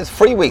 weeks. It's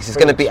 3 weeks. It's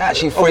going to be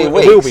actually 3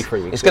 weeks. It will be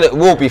 3 weeks. It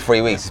will be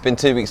 3 weeks. It's been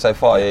 2 weeks so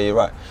far. Yeah, you're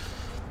right.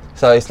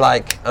 So it's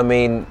like, I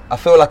mean, I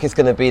feel like it's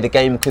going to be, the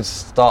game could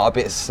start a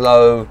bit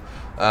slow.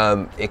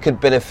 It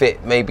could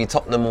benefit maybe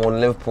Tottenham or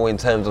Liverpool in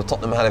terms of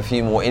Tottenham had a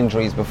few more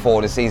injuries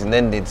before the season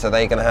ended, so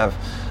they're going to have,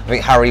 I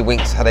think Harry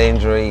Winks had an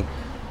injury.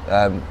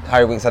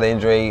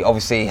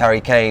 Obviously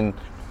Harry Kane.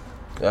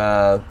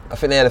 I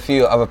think they had a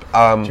few other. Do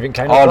you think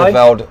Kane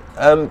will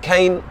play?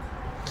 Kane.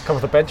 Come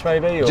off the bench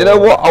maybe? Or? Do you know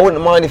what? I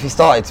wouldn't mind if he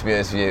started, to be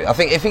honest with you. I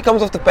think if he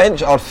comes off the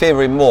bench, I'd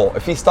fear him more.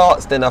 If he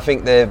starts, then I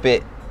think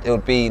it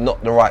would be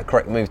not the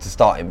correct move to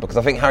start him, because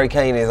I think Harry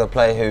Kane is a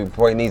player who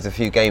probably needs a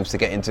few games to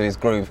get into his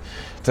groove.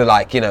 To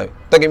don't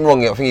get me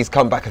wrong, I think he's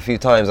come back a few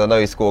times. I know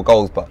he scored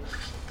goals, but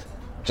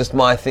just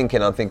my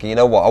thinking, I'm thinking, you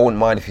know what? I wouldn't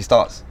mind if he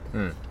starts.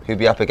 Who'd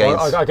be up against?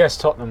 Well, I guess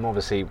Tottenham,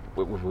 obviously,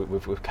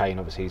 with Kane,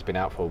 obviously he's been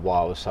out for a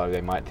while, so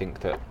they might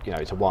think that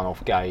it's a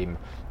one-off game.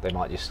 They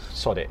might just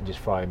sod it and just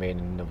throw him in,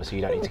 and obviously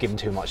you don't need to give him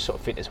too much sort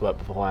of fitness work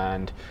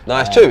beforehand. No,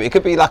 it's true. It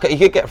could be like he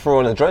could get through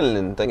on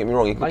adrenaline. Don't get me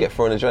wrong. He could get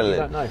through on adrenaline. I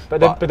don't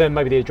know, but then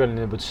maybe the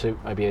adrenaline would suit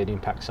maybe an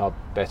impact sub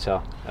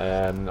better.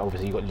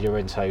 Obviously you've got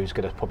Llorente, who's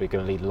probably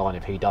going to lead the line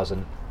if he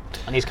doesn't,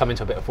 and he's come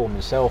into a bit of form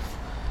himself.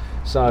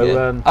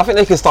 So I think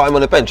they can start him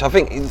on the bench. I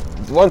think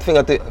one thing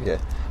I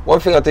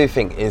do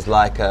think is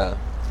like at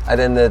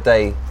the end of the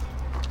day,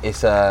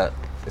 it's a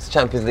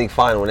Champions League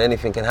final and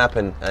anything can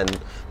happen. And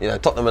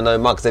Tottenham are no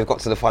mugs. They've got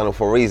to the final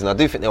for a reason. I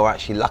do think they were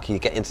actually lucky to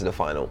get into the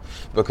final,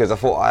 because I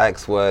thought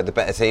Ajax were the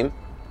better team.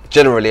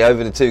 Generally,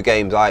 over the two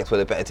games, Ajax were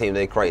the better team.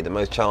 They created the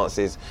most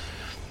chances,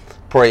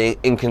 probably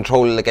in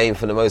control of the game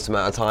for the most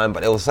amount of time.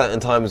 But there were certain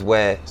times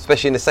where,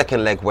 especially in the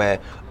second leg, where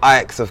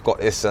Ajax have got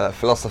this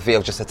philosophy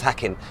of just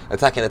attacking,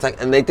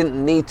 and they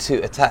didn't need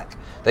to attack.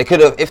 They could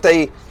have, if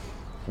they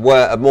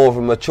were more of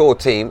a mature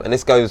team, and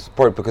this goes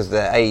probably because of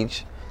their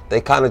age, they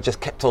kind of just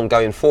kept on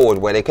going forward,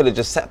 where they could have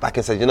just sat back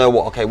and said, you know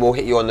what, okay, we'll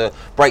hit you on the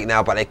break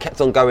now, but they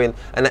kept on going,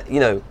 and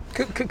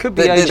could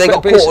be they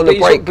got caught on the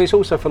break. But it's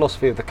also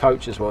philosophy of the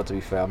coach as well, to be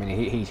fair. I mean,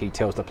 he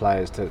tells the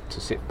players to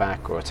sit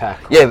back or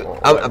attack.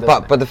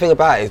 But the thing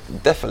about it is,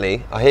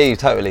 definitely, I hear you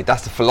totally,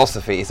 that's the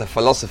philosophy. It's a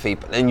philosophy,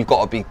 but then you've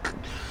got to be...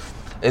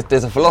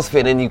 There's a philosophy,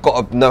 and then you've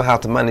got to know how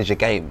to manage a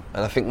game.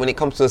 And I think when it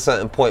comes to a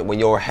certain point when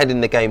you're ahead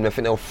in the game, I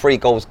think there were 3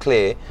 goals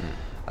clear.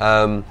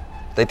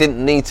 They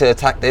didn't need to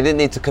attack. They didn't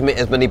need to commit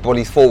as many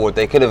bodies forward.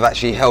 They could have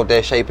actually held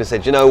their shape and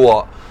said, you know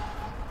what,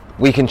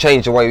 we can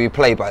change the way we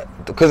play. But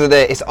because of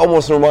it's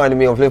almost reminding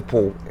me of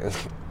Liverpool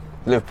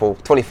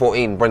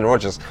 2014, Brendan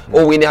Rodgers.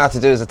 All we know how to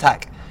do is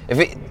attack.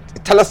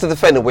 Tell us to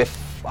defend, and we're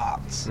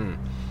fucked.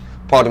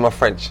 Pardon my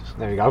French.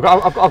 There we go. I've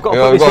got to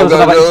put these skills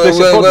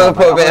on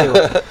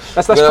that.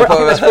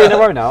 That's 3 in a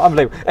row now.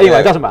 Unbelievable. Anyway,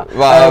 it doesn't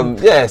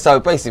matter. So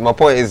basically my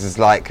point is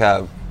like,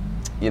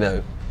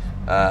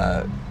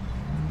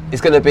 it's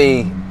going to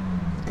be,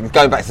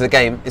 going back to the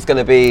game, it's going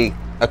to be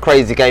a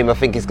crazy game. I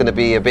think it's going to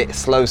be a bit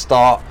slow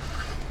start.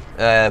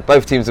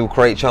 Both teams will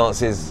create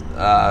chances.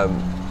 I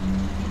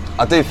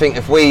do think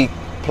if we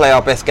play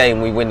our best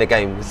game, we win the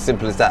game. As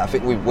simple as that. I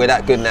think we're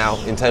that good now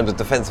in terms of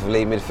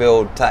defensively,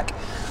 midfield, attack.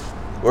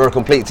 We're a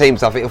complete team,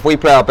 so I think if we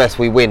play our best,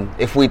 we win.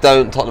 If we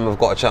don't, Tottenham have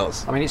got a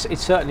chance. I mean,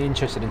 it's certainly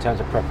interesting in terms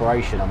of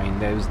preparation. I mean,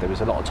 there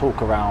was a lot of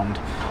talk around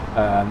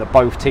that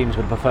both teams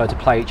would prefer to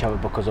play each other,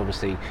 because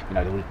obviously,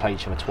 they would play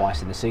each other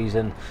twice in the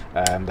season.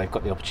 They've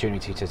got the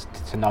opportunity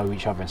to know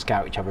each other and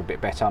scout each other a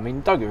bit better. I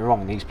mean, don't get me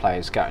wrong, these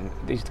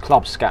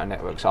clubs' scouting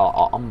networks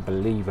are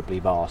unbelievably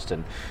vast,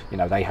 and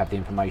they have the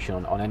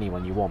information on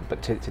anyone you want.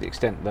 But to the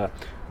extent that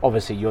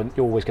obviously you're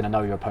always going to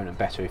know your opponent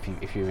better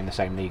if you're in the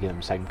same league in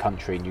the same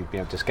country, and you'd be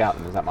able to scout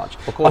them that much.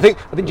 Of course. I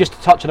think just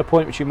to touch on a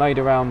point which you made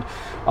around,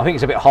 I think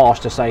it's a bit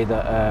harsh to say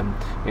that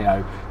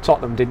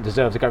Tottenham didn't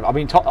deserve to go. I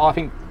mean, I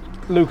think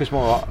Lucas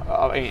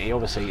Moura,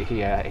 he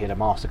had a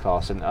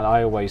masterclass, and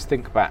I always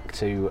think back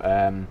to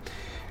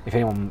if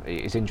anyone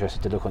is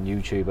interested to look on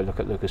YouTube and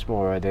look at Lucas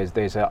Moura,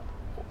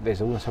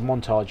 there's almost a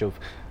montage of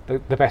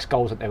the best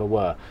goals that there ever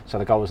were. So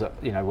the goals that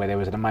where there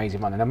was an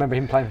amazing run, and I remember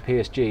him playing for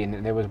PSG,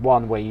 and there was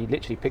one where he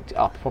literally picked it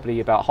up probably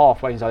about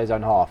halfway inside his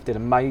own half, did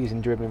an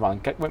amazing dribbling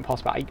run, went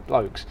past about 8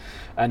 blokes,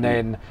 and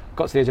then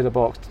got to the edge of the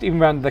box, even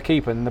round the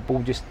keeper, and the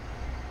ball just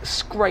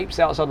scrapes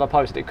outside the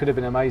post. It could have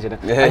been amazing.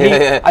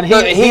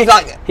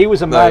 He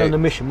was a man on a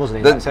mission,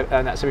 wasn't he?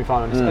 In that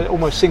semi-final,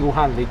 almost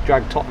single-handedly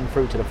dragged Tottenham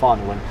through to the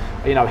final, and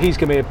he's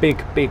going to be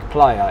a big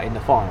player in the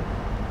final.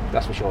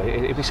 That's for sure.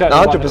 It'd be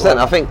certainly 100%.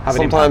 I think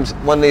sometimes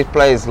when these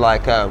players,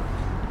 like, I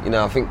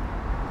think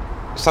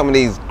some of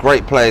these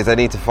great players, they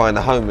need to find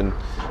a home, and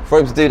for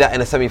him to do that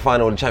in a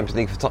semi-final of the Champions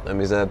League for Tottenham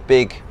is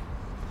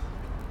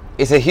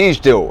it's a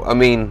huge deal. I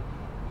mean,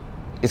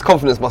 his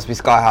confidence must be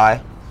sky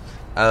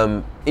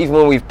high. Even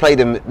when we've played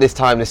him this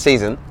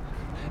season,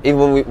 he's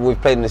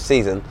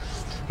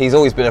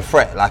always been a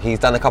threat. Like, he's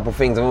done a couple of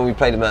things, and when we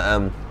played him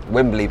at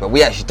Wembley, but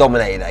we actually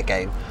dominated that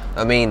game.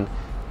 I mean,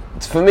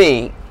 for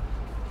me,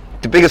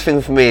 the biggest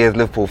thing for me as a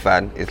Liverpool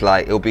fan is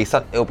like it'll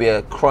be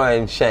a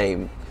crying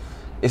shame.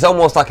 It's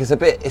almost like it's a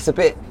bit.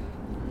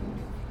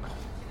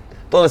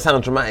 Don't want to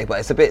sound dramatic, but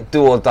it's a bit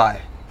do or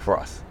die for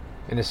us.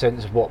 In the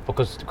sense of what?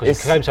 Because you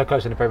came so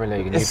close in the Premier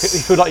League, and you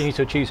feel like you need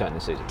to achieve something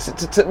this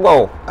season.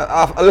 Well,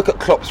 I look at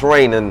Klopp's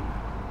reign, and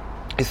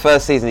his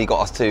first season he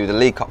got us to the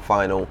League Cup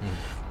final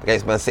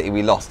against Man City.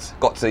 We lost.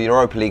 Got to the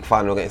Europa League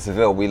final against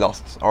Seville. We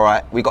lost. All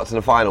right, we got to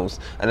the finals,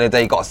 and then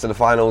they got us to the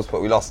finals,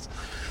 but we lost.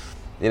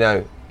 You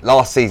know,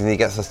 last season he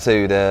gets us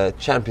to the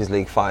Champions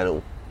League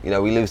final. You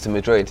know, we lose to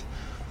Madrid.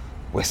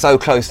 We're so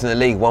close in the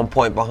league, 1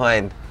 point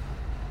behind.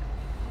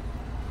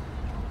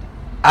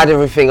 Add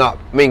everything up.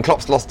 I mean,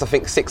 Klopp's lost, I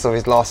think, 6 of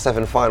his last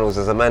 7 finals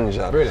as a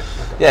manager. Really? Okay.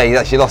 Yeah, he's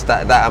actually lost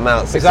that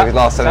amount, 6 of his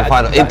last 7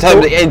 finals.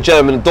 In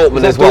German and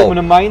Dortmund as well. Dortmund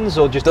and Mainz,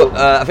 or just Dortmund?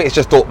 I think it's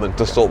just Dortmund.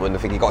 Just Dortmund. I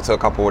think he got to a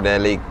couple of their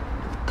League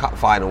Cup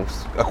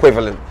finals,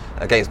 equivalent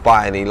against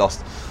Bayern. He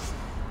lost,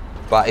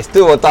 but it's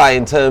still a die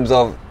in terms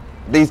of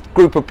these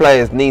group of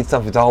players need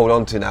something to hold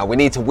on to now. We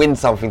need to win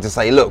something to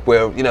say, look,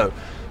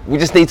 we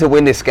just need to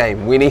win this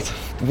game. We need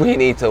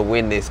to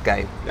win this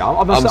game. Yeah,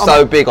 I'm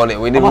so big on it.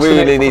 We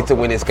really need to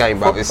win this game,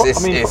 bro.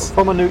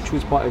 From a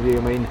neutral's point of view,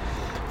 I mean,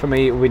 for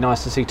me, it would be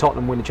nice to see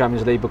Tottenham win the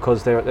Champions League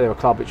because they're a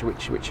club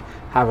which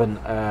haven't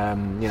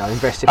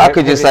invested. How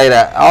could you say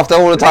that after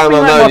all the time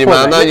I've known you,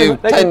 man? I've known you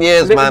 10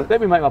 years, man.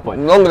 Let me make my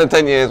point. Longer than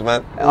 10 years,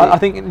 man. I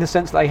think in the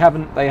sense that they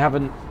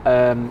haven't.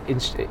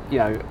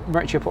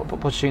 Mauricio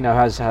Pochettino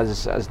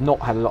has not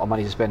had a lot of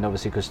money to spend,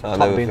 obviously, because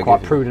Tottenham being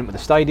quite prudent with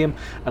the stadium,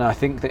 and I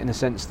think that in the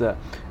sense that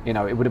it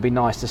would have been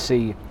nice to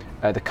see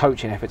the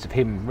coaching efforts of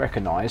him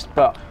recognised,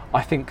 but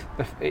I think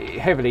it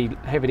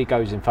heavily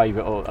goes in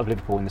favour of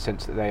Liverpool in the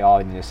sense that they are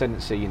in the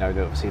ascendancy.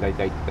 Obviously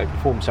they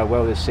performed so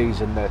well this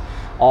season that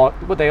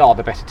they are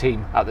the better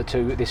team out of the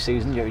two this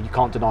season. You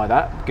can't deny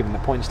that, given the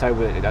points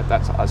table.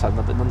 That's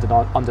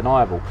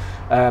undeniable.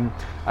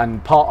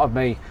 And part of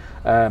me,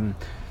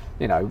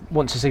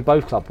 wants to see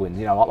both clubs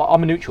win.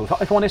 I'm a neutral.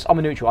 If I'm honest, I'm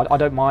a neutral. I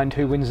don't mind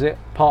who wins it.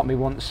 Part of me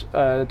wants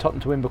Tottenham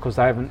to win because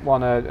they haven't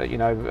won a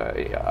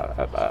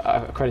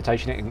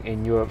accreditation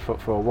in Europe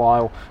for a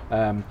while,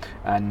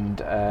 and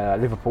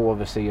Liverpool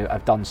obviously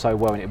have done so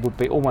well, and it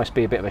would almost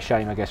be a bit of a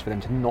shame, I guess, for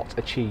them to not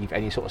achieve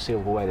any sort of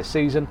silverware this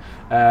season.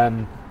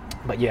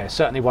 But yeah,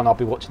 certainly one I'll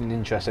be watching in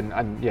interest,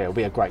 and yeah, it'll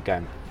be a great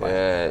game.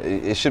 Yeah,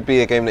 it should be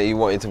a game that you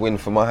wanted to win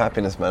for my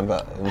happiness, man.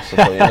 But you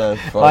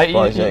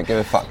don't give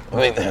a fuck. I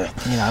mean,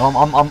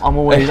 I'm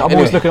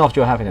always looking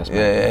after your happiness,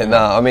 man.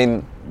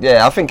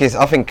 I think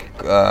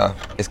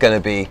it's going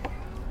to be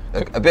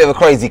a bit of a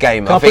crazy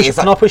game. Can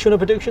I push you on a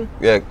prediction?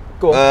 Yeah,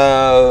 go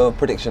on.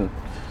 Prediction.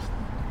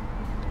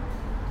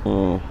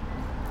 Yeah.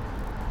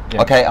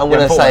 Okay, I'm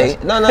going to say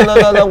no.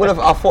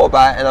 I thought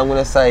about it, and I'm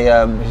going to say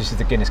this is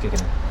the Guinness kicking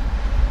in.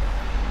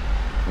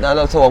 No,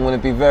 not at all. I'm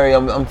going to be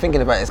I'm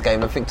thinking about this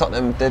game. I think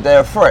Tottenham, they're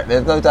a threat.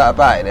 There's no doubt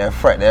about it. They're a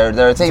threat.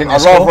 They're a team.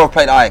 I'd rather have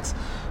played Ajax.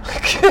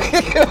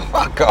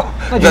 Fuck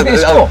off. No, do you think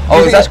score? Do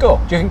you think score?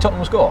 Do you think Tottenham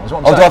will score? Do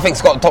I think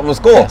Tottenham will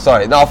score? Yeah.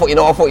 Sorry. No, I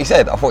thought you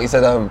said. I thought you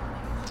said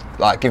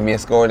give me a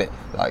score in it.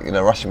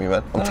 Rushing me,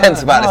 man. I'm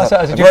tense about this.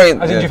 Do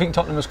you think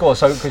Tottenham will score?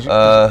 So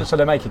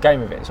they make a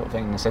game of it, sort of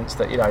thing, in the sense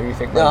that you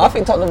think. No, I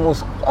think Tottenham will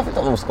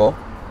score.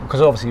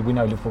 Because obviously we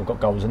know Liverpool have got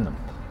goals in them.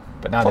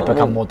 But now they've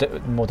become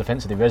more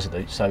defensively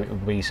resolute, so it will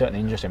be certainly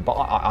interesting. But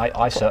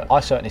I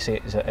certainly see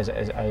it as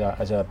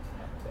a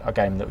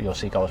game that you'll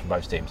see goals from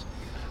both teams.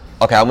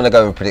 Okay, I'm going to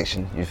go with a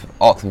prediction. You've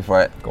asked me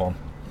for it. Go on.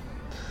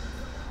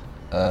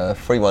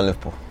 3-1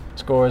 Liverpool.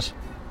 Scorers?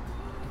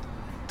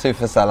 2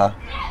 for Salah,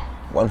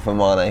 1 for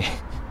Mane.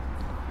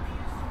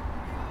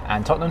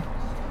 And Tottenham?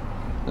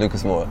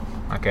 Lucas Moura.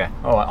 Okay.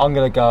 All right. I'm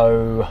going to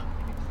go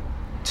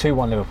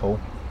 2-1 Liverpool.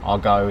 I'll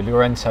go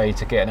Llorente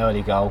to get an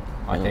early goal,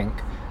 I think.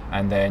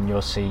 And then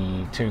you'll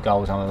see 2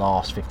 goals on the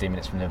last 15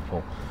 minutes from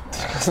Liverpool.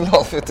 That's a lot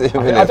of 15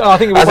 minutes. I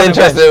think that's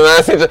interesting,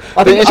 man.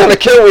 I think you're trying to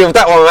kill me with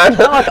that one, man.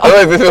 I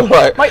don't feel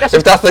like,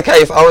 if that's the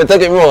case, don't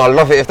get me wrong, I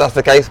love it if that's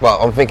the case, but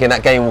I'm thinking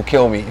that game will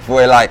kill me if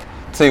we're like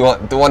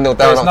 1-0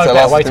 down up to the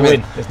last 15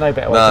 minutes. There's no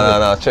better way to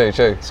win. No,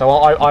 true. So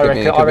I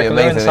reckon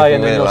Llorente,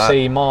 and then you'll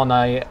see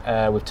Mane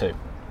with 2.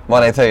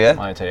 Mane too, yeah?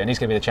 Mane too, and he's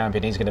going to be the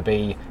champion. He's going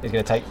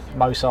to take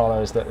Mo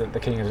Salah as the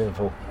king of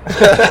Liverpool.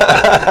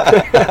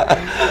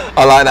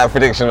 I like that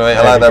prediction, mate.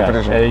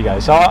 There you go.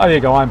 So there you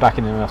go. I'm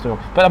backing him after all.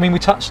 But I mean, we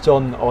touched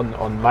on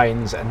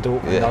Mainz and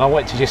Dortmund, and I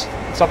wanted to just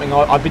something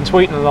I've been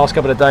tweeting the last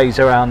couple of days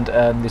around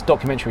this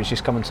documentary. It's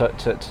just coming to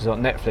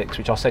Netflix,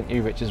 which I sent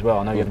you, Rich, as well.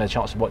 I know you haven't had a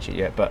chance to watch it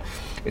yet, but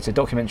it's a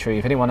documentary.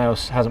 If anyone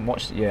else hasn't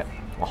watched it yet,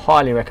 I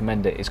highly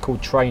recommend it. It's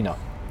called Trainer.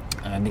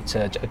 And it's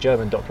a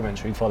German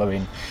documentary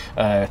following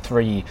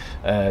 3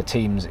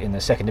 teams in the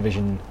second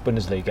division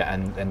Bundesliga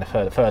and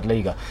the third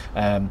Liga.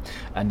 And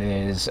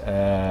there's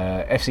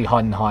FC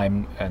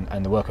Heidenheim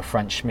and the work of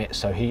Franz Schmidt.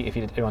 So if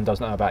anyone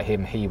doesn't know about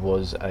him, he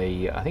was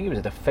I think he was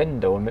a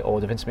defender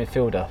or defensive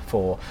midfielder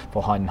for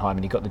Heidenheim,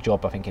 and he got the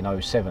job I think in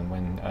 2007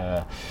 when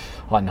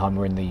Heidenheim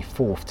were in the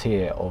 4th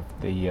tier of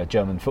the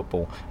German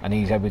football, and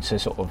he's able to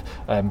sort of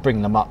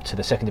bring them up to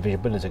the second division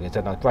Bundesliga. He's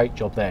done a great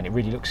job there, and it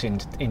really looks in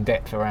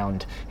depth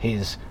around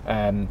his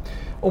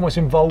almost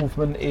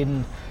involvement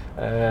in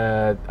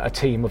a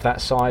team of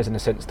that size, in the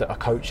sense that a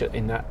coach at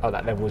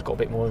that level has got to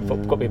be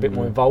a bit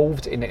more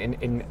involved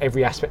in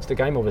every aspect of the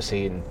game.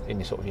 Obviously,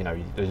 in sort of, you know,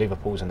 the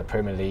Liverpools and the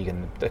Premier League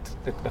and the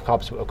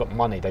clubs that have got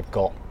money, they've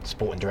got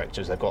sporting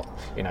directors, they've got,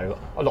 you know,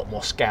 a lot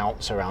more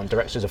scouts around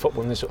directors of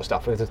football and this sort of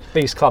stuff.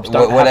 These clubs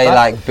don't have they that.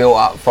 Like built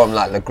up from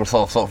like the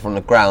sort of from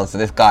the ground? So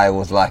this guy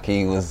was like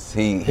he was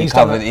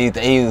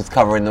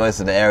covering most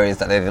of the areas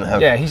that they didn't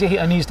have. Yeah,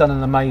 he's done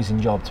an amazing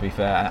job, to be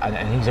fair,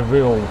 and he's a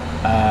real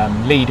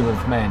leader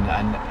of men,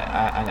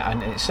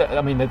 and it's,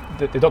 I mean,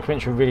 the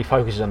documentary really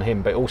focuses on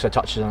him, but it also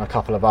touches on a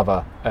couple of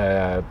other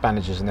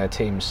managers and their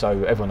teams.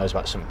 So everyone knows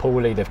about St.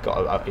 Pauli. They've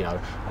got, you know,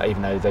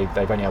 even though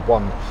they've only had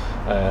one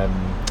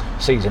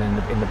season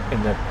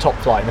in the top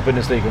flight in the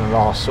Bundesliga in the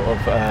last sort of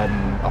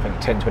I think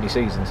 10-20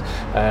 seasons,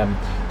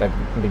 they've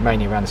been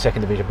mainly around the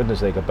second division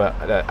Bundesliga, but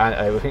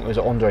I think it was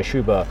Andre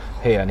Schubert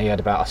here, and he had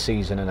about a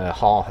season and a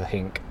half, I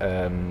think,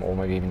 or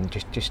maybe even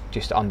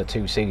just under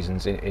 2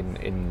 seasons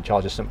in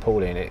charge of St.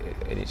 Pauli, and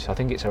it's, I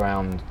think it's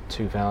around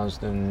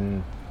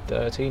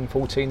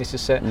 2013-14 this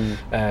is set,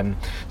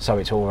 so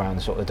it's all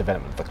around sort of the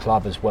development of the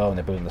club as well, and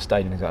they're building the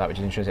stadium and things like that, which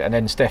is interesting. And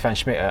then Stefan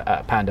Schmidt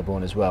at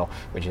Paderborn as well,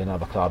 which is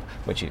another club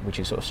which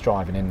is sort of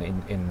striving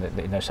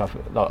in those stuff,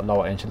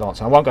 lower echelons.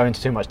 And I won't go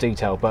into too much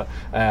detail, but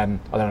I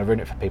don't want to ruin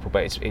it for people,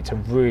 but it's a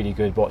really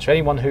good watch for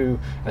anyone who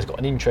has got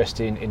an interest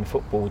in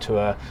football, to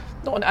a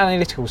not an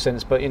analytical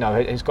sense, but, you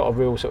know, has got a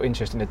real sort of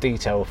interest in the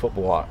detail of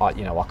football. I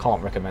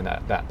can't recommend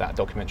that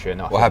documentary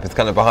enough. What happens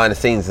kind of behind the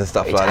scenes and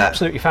stuff like that? It's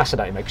absolutely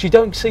fascinating, mate, because you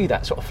don't see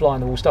that sort of fly on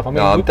the wall stuff. I mean,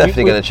 no, I'm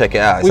definitely going to check it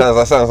out.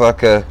 It sounds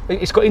like a.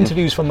 It's got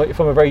interviews from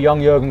a very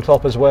young Jurgen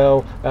Klopp as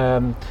well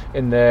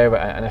in there,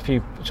 and a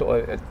few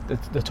sort of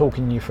they're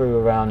talking you through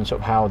around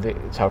sort of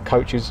how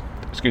coaches,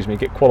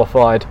 get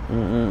qualified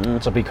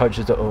to be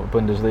coaches at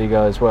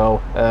Bundesliga as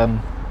well.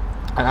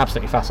 And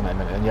absolutely fascinating,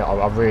 and yeah,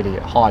 I really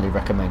highly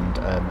recommend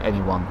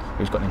anyone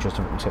who's got an interest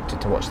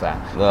to watch that.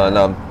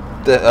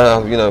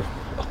 You know,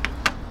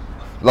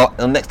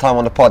 next time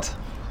on the pod,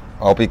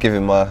 I'll be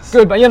giving my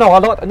good, but you know,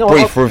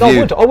 brief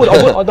review. I would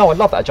I'd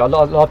love that, actually.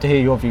 I'd love to hear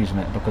your views on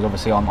it, because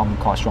obviously I'm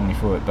quite strongly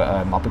for it, but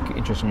I'll be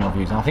interested in your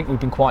views. And I think we've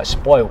been quite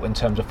spoilt in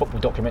terms of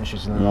football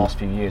documentaries in the last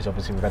few years.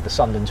 Obviously, we've had the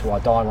Sunderland To I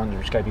Die one,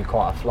 which gave you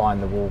quite a fly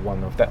in the wall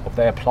one of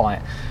their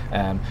plight,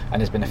 and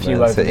there's been a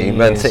few over the years.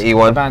 Man City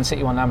one. Man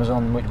City one on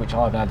Amazon, which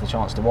I haven't had the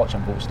chance to watch,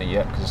 unfortunately,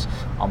 yet, because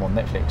I'm on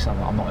Netflix.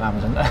 I'm not on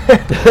Amazon.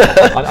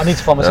 I need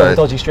to find myself a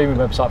dodgy streaming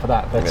website for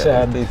that. But it's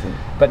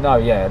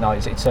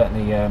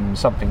certainly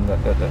something that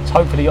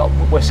hopefully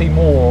we'll see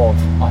more of,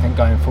 I think,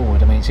 going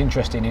forward. I mean, it's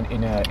interesting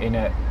in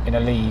a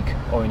league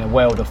or in a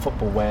world of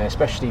football where,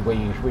 especially where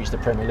you reach the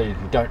Premier League,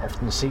 you don't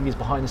often see these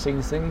behind the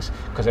scenes things,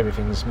 because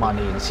everything's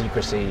money and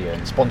secrecy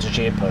and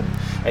sponsorship, and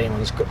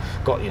anyone's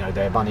got you know,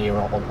 their money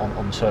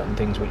on certain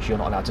things which you're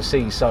not allowed to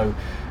see. So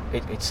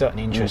it's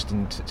certainly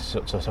interesting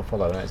to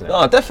follow that, isn't it?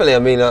 No, definitely. I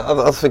mean,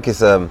 I think it's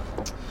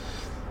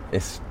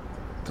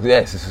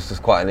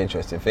just quite an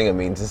interesting thing. I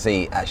mean, to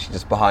see actually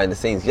just behind the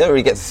scenes, you don't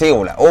really get to see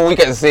all that. All we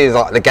get to see is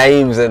like the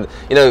games, and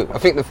you know, I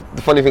think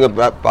the funny thing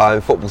about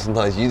football,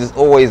 sometimes you just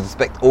always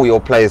expect all your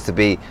players to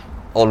be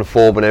on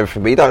form and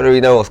everything, but you don't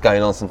really know what's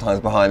going on sometimes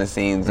behind the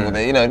scenes, or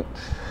you know,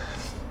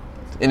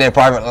 in their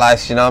private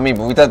lives. You know what I mean?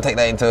 But we don't take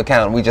that into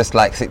account. We just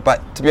like sit.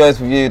 But to be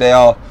honest with you, they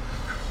are.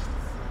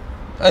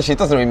 Actually, it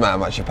doesn't really matter how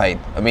much you're paid.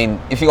 I mean,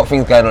 if you got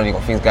things going on, you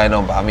got things going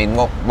on. But I mean,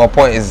 my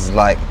point is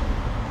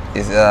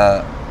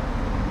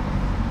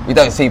we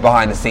don't see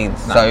behind the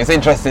scenes, so it's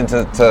interesting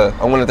to.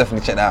 I want to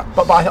definitely check that out.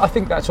 But I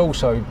think that's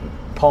also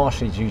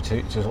partially due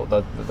to sort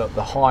of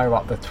the higher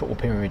up the football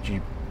pyramid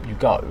you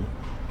go,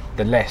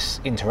 the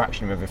less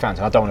interaction with your fans.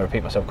 And I don't want to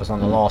repeat myself, because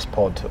on the last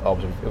pod I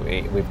was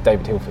with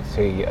David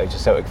Hilferty, who's a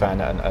Celtic fan,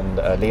 and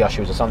Lee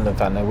Usher, who's a Sunderland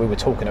fan, and we were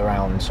talking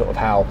around sort of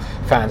how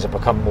fans have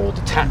become more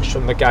detached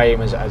from the game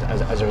as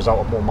a result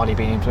of more money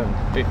being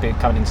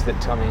coming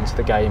into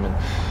the game, and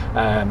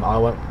I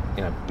won't.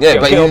 You know, yeah,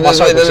 but you know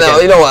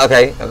what?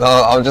 Okay,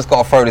 I've just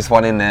got to throw this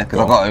one in there, because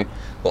I've got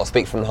to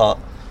speak from the heart.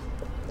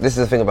 This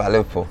is the thing about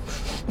Liverpool.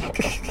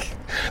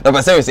 No,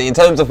 but seriously, in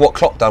terms of what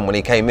Klopp done when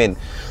he came in,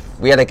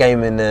 we had a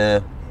game in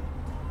is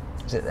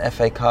it the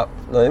FA Cup?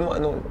 No, it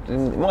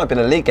might have been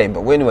a league game,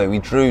 but anyway, we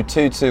drew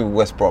 2-2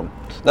 West Brom.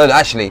 No,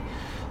 actually,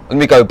 let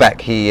me go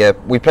back.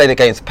 We played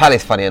against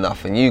Palace, funny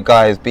enough, and you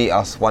guys beat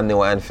us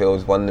 1-0 at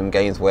Anfield. One of them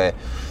games where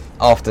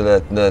after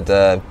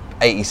the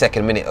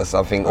 82nd minute or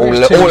something,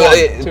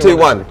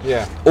 2-1.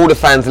 Yeah. All the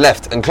fans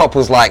left, and Klopp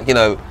was like, you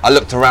know, I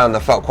looked around, I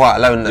felt quite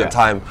alone at the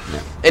time.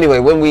 Yeah. Anyway,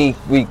 when we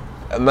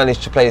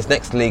managed to play this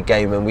next league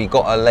game, and we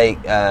got a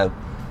late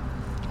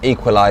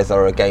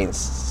equaliser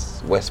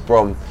against West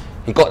Brom,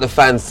 he got the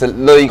fans to,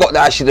 he got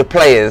the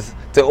players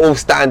to all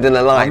stand in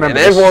a line, and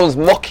everyone was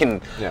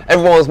mocking. Yeah.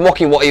 Everyone was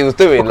mocking what he was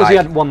doing, because he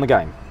hadn't won the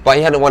game. But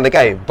he hadn't won the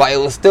game. But it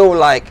was still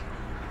like,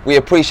 we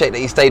appreciate that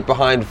he stayed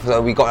behind,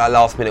 so we got that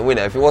last minute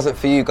winner. If it wasn't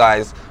for you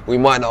guys, we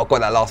might not have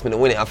got that last minute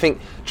winner. I think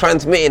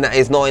transmitting that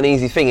is not an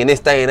easy thing in this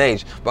day and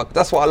age. But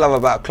that's what I love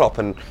about Klopp,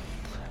 and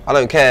I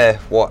don't care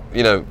what,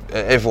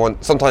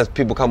 everyone, sometimes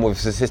people come with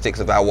statistics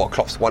about what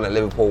Klopp's won at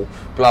Liverpool,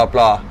 blah,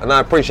 blah. And I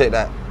appreciate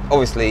that.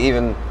 Obviously,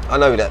 even I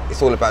know that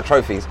it's all about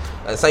trophies.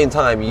 At the same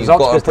time, you've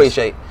got to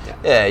appreciate,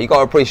 you got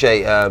to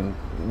appreciate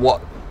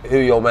who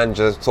your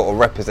manager sort of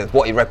represents,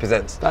 what he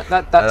represents. And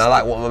I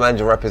like what my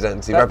manager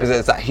represents. He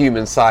represents that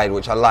human side,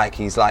 which I like.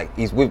 He's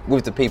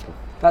with the people.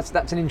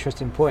 That's an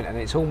interesting point, and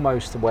it's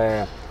almost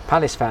where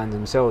Palace fans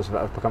themselves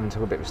have become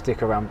into a bit of a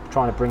stick around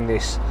trying to bring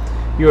this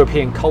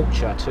European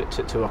culture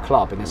to a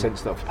club, in the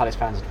sense that Palace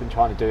fans have been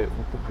trying to do it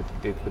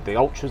with the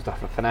ultras, the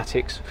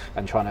fanatics,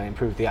 and trying to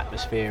improve the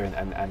atmosphere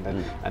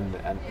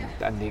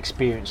and the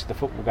experience of the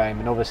football game.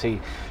 And obviously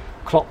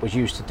Klopp was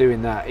used to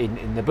doing that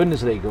in the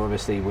Bundesliga,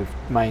 obviously with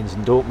Mainz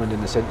and Dortmund,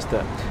 in the sense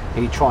that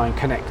he'd try and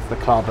connect the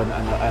club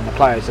and the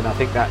players. And I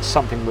think that's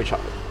something which,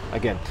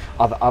 again,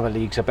 other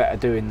leagues are better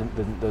doing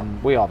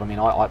than we are. I mean,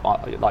 I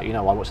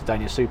watch the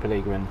Danish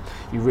Superliga, and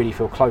you really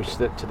feel close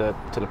to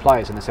the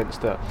players, in the sense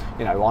that,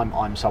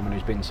 I'm someone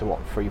who's been to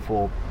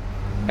 3-4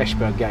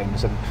 Esbjerg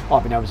games, and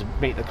I've been able to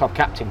meet the club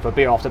captain for a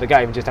beer after the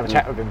game and just have a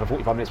chat with him for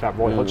 45 minutes about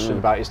Roy Hodgson,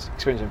 about his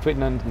experience in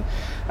Finland,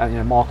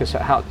 and Marcus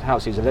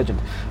House, he's a legend.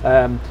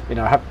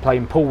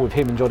 Playing pool with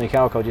him and Johnny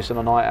Calco just on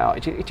a night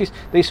out. It just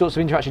these sorts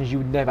of interactions you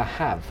would never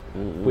have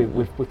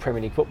with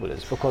Premier League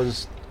footballers,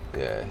 because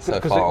so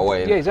far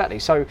away. Yeah, exactly.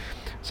 So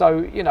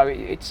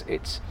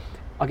it's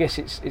I guess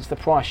it's the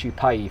price you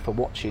pay for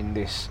watching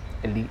this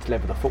elite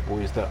level of football,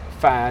 is that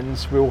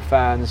fans, real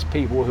fans,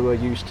 people who are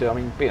used to,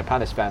 being a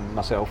Palace fan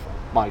myself,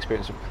 my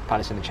experience of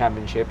Palace in the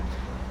Championship,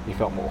 you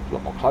felt a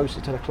lot more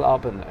closer to the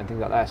club and things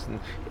like that.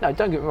 And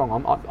don't get me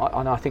wrong,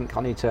 I think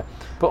I need to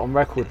put on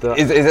record that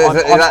is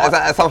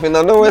that something?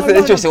 No, it's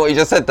interesting what you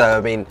just said though.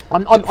 I mean,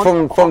 I'm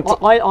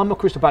a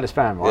Crystal Palace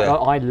fan, right? Yeah.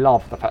 I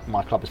love the fact that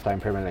my club is playing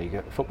Premier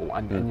League football,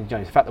 and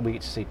the fact that we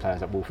get to see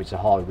players at Wolford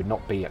Sahara would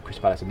not be at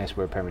Crystal Palace unless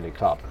we're a Premier League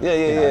club.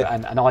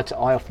 And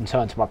I often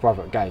turn to my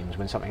brother at games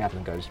when something happens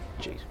and goes,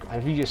 "Geez,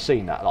 have you just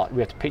seen that?" Like, we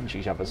have to pinch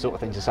each other, sort of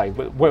thing, to say,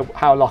 well,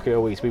 how lucky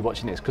are we to be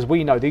watching this? Because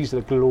we know these are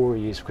the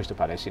glory years of Crystal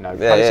Palace.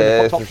 In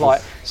the top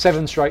flight,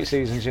 7 straight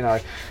seasons, and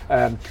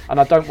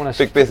I don't want to.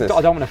 Big business.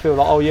 I don't want to feel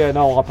like,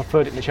 I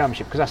preferred it in the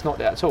Championship, because that's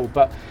not it at all.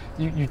 But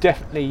you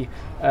definitely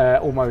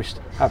almost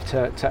have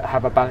to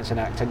have a balancing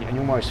act, and you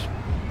almost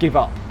give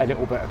up a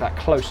little bit of that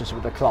closeness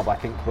with the club, I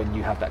think, when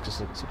you have that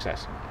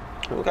success.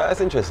 Okay, that's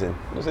interesting.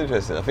 I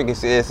think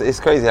it's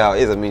crazy how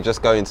it is. I mean,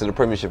 just going to the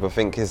Premiership, I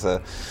think is a.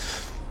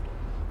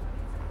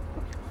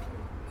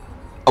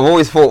 I've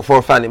always thought for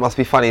a fan it must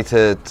be funny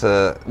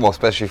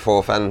especially for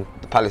a fan,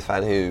 the Palace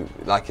fan, who,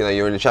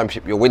 you're in the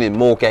Championship, you're winning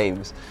more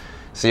games.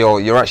 So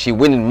you're actually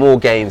winning more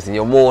games and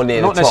you're more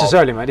near the top. Not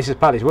necessarily, mate. This is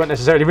Palace. We weren't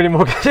necessarily winning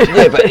more games.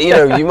 Yeah, but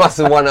you must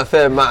have won a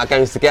fair amount of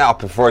games to get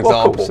up. For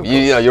example, of course.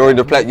 You're in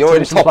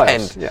the top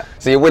end. Yeah.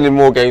 So you're winning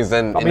more games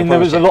than. There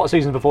was a lot of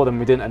seasons before them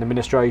we didn't, and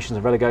administrations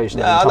and relegation.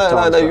 Yeah,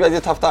 no, you had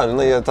your tough times.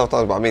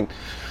 But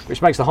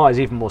which makes the highs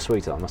even more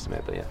sweeter, I must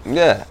admit. But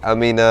yeah.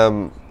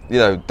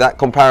 Yeah, that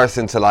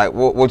comparison to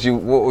what would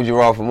you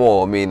rather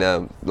more?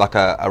 Like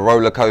a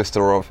roller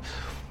coaster of.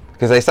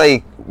 Because they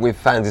say with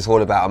fans it's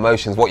all about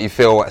emotions, what you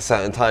feel at a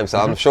certain time. So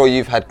I'm sure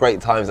you've had great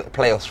times at the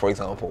playoffs, for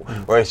example,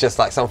 where it's just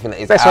like something that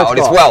is out of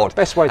this world.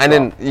 Best way to and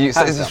then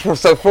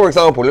so for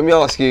example, let me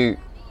ask you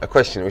a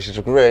question, which is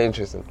really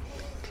interesting.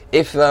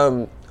 If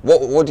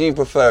what do you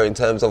prefer in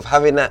terms of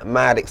having that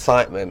mad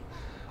excitement,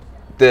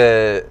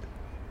 the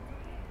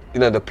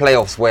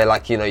playoffs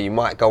where you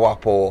might go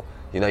up or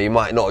you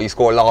might not, or you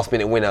score a last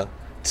minute winner,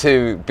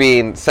 to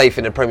being safe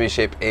in the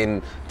Premiership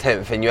in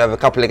 10th, and you have a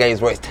couple of games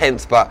where it's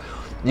tense, but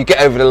you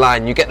get over the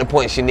line, you get the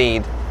points you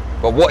need.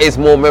 But what is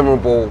more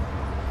memorable,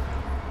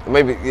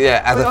 maybe,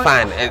 as a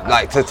fan,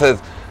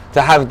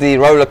 to have the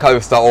roller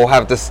coaster, or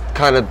have this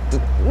kind of,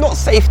 not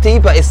safety,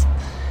 but it's,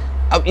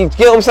 you get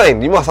what I'm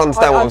saying? You must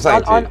understand what I'm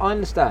saying. I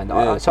understand.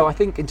 Yeah. So I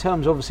think in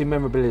terms of obviously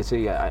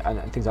memorability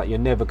and things like, you're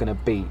never going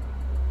to beat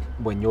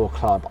when your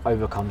club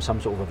overcomes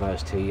some sort of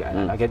adversity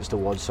and against the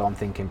odds. So I'm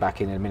thinking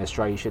back in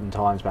administration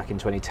times, back in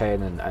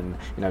 2010, and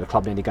the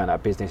club nearly going out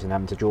of business and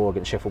having to draw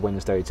against Sheffield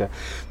Wednesday to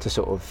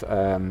sort of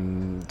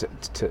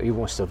to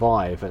even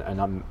survive.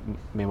 And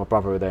me and my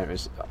brother were there. It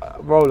was a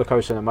roller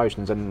coaster in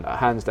emotions, and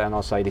hands down,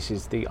 I'll say this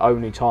is the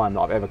only time that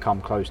I've ever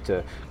come close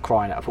to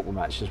crying at a football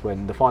match, is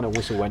when the final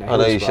whistle went. I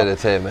know you shed a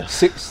tear, man.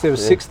 There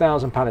was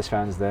 6,000 Palace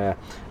fans there.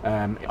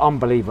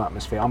 Unbelievable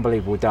atmosphere,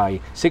 unbelievable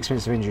day. 6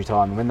 minutes of injury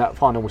time, and when that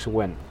final whistle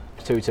went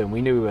 2-2,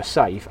 we knew we were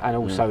safe, and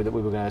also that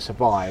we were going to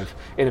survive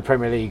in the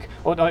Premier League,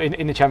 or no,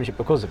 in the Championship,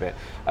 because of it.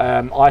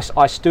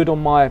 I stood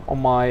on my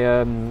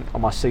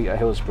seat at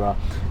Hillsborough.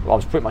 I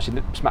was pretty much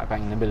smack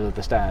bang in the middle of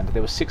the stand.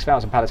 There were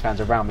 6,000 Palace fans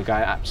around me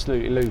going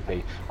absolutely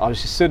loopy. I was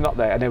just stood up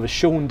there, and there was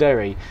Sean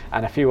Derry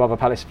and a few other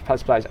Palace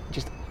players.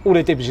 Just all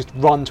they did was just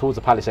run towards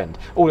the Palace end.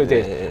 All they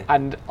did. Yeah.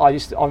 And I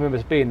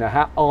remember being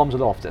there, arms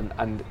aloft,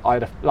 and I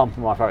had a lump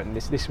in my throat. And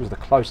this was the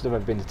closest I've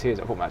ever been to tears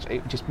at a football match.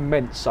 It just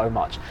meant so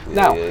much.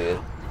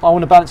 I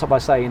want to balance up by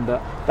saying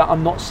that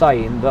I'm not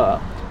saying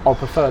that I'll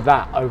prefer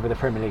that over the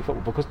Premier League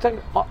football, because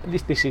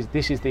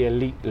this is the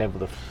elite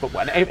level of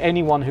football. And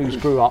anyone who's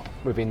grew up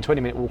within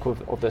 20-minute walk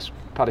of this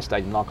Palace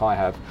Stadium, like I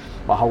have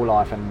my whole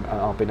life, and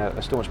I've been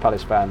a staunch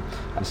Palace fan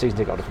and season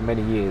ticket holder for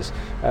many years.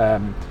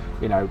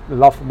 You know, the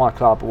love for my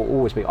club will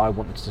always be, I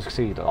want to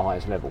succeed at the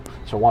highest level,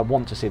 so I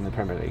want to see them in the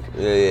Premier League.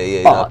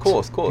 Yeah. But no,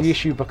 of course. the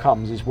issue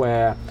becomes is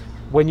where,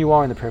 when you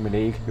are in the Premier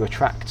League, you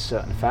attract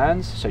certain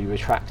fans. So you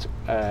attract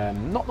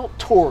not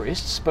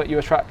tourists, but you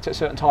attract a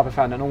certain type of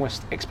fan, and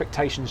almost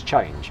expectations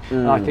change.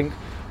 And I think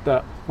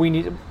that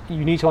you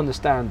need to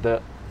understand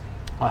that,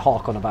 I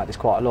hark on about this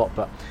quite a lot,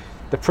 but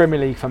the Premier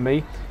League for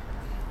me,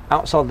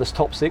 outside of this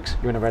top 6,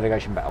 you're in a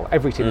relegation battle.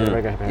 Every team is in a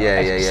relegation battle.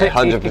 Yeah,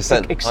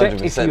 100%.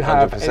 Except if you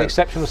have 100%. an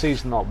exceptional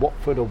season like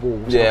Watford or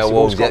Wolves. Yeah,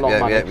 Wolves got a lot of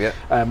money,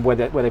 yeah. where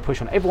they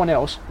push on. Everyone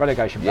else,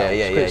 relegation battle.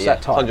 Yeah.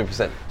 That type.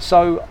 100%.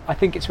 So I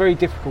think it's very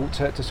difficult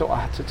to sort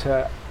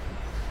of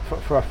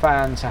for a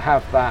fan to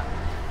have that.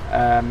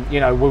 You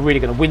know, we're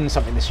really going to win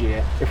something this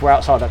year if we're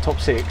outside that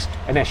top 6,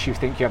 unless you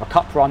think you have a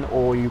cup run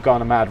or you go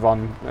on a mad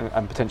run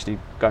and potentially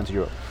go into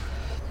Europe.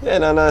 Yeah,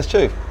 no, it's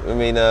true. I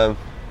mean,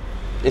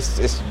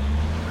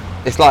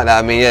 it's like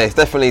that. I mean, yeah, it's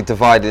definitely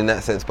divided in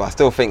that sense, but I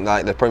still think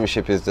like the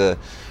Premiership is the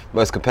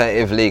most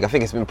competitive league. I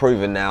think it's been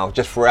proven now,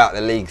 just throughout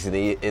the leagues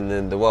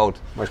in the world.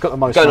 Well, it's got the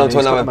most money, it's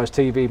got the most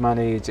TV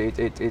money.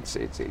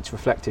 It's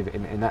reflective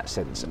in that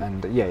sense,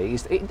 and yeah,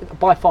 it's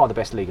by far the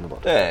best league in the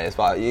world. Yeah, it's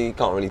like you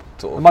can't really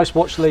sort of the most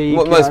watched league,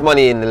 most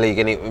money in the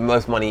league,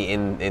 most money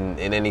in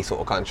any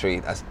sort of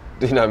country. That's,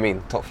 you know what I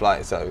mean, top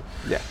flight. So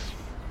yeah.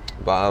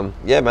 But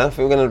yeah, man, I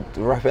think we're going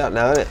to wrap it up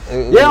now, isn't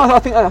it? Yeah, I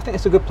think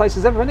it's a good place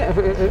as ever, isn't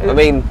it? I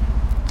mean,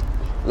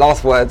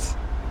 last words,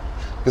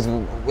 because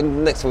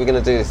next we're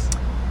going to do this.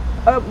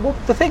 Well,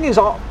 the thing is,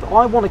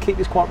 I want to keep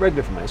this quite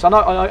regular for me. So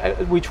I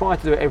know we try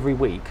to do it every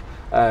week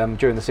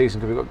during the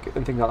season, because we've got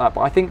and things like that.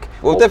 But I think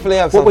we'll definitely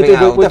have something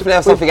out. We'll definitely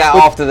have something out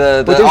after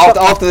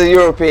the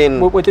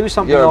European. We'll do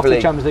something Europa after League.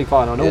 the Champions League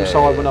final, and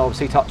also yeah. I will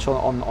obviously touch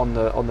on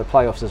the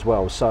playoffs as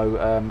well.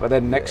 So, but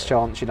then next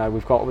chance, you know,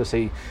 we've got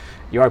obviously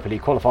Europa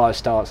League qualifiers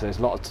starts. So there's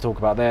a lot to talk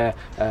about there,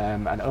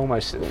 and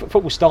almost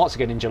football starts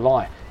again in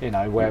July. You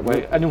know, where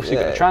and also you've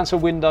got the transfer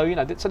window. You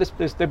know, so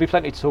there'll be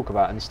plenty to talk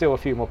about, and still a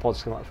few more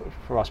pods come up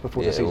for us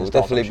before the season we'll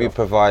starts. Definitely be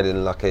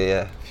providing like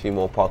a few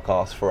more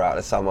podcasts throughout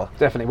the summer.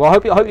 Definitely. Well, I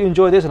hope you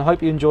enjoyed this, and I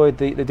hope you enjoyed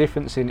the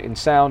difference in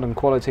sound and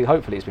quality.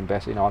 Hopefully, it's been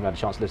better. You know, I haven't had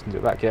a chance to listen to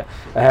it back yet.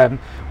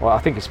 Well, I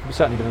think it's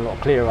certainly been a lot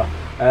clearer.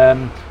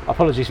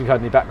 Apologies if you've heard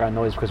any background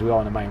noise, because we are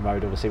on the main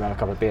road, obviously, around a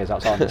couple of beers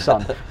outside in the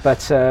sun.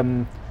 But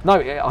no,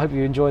 I hope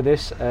you enjoyed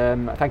this.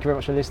 Thank you very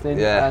much for listening.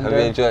 Yeah, and, hope you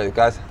enjoyed it,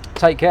 guys.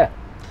 Take care.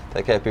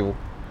 Take care, people.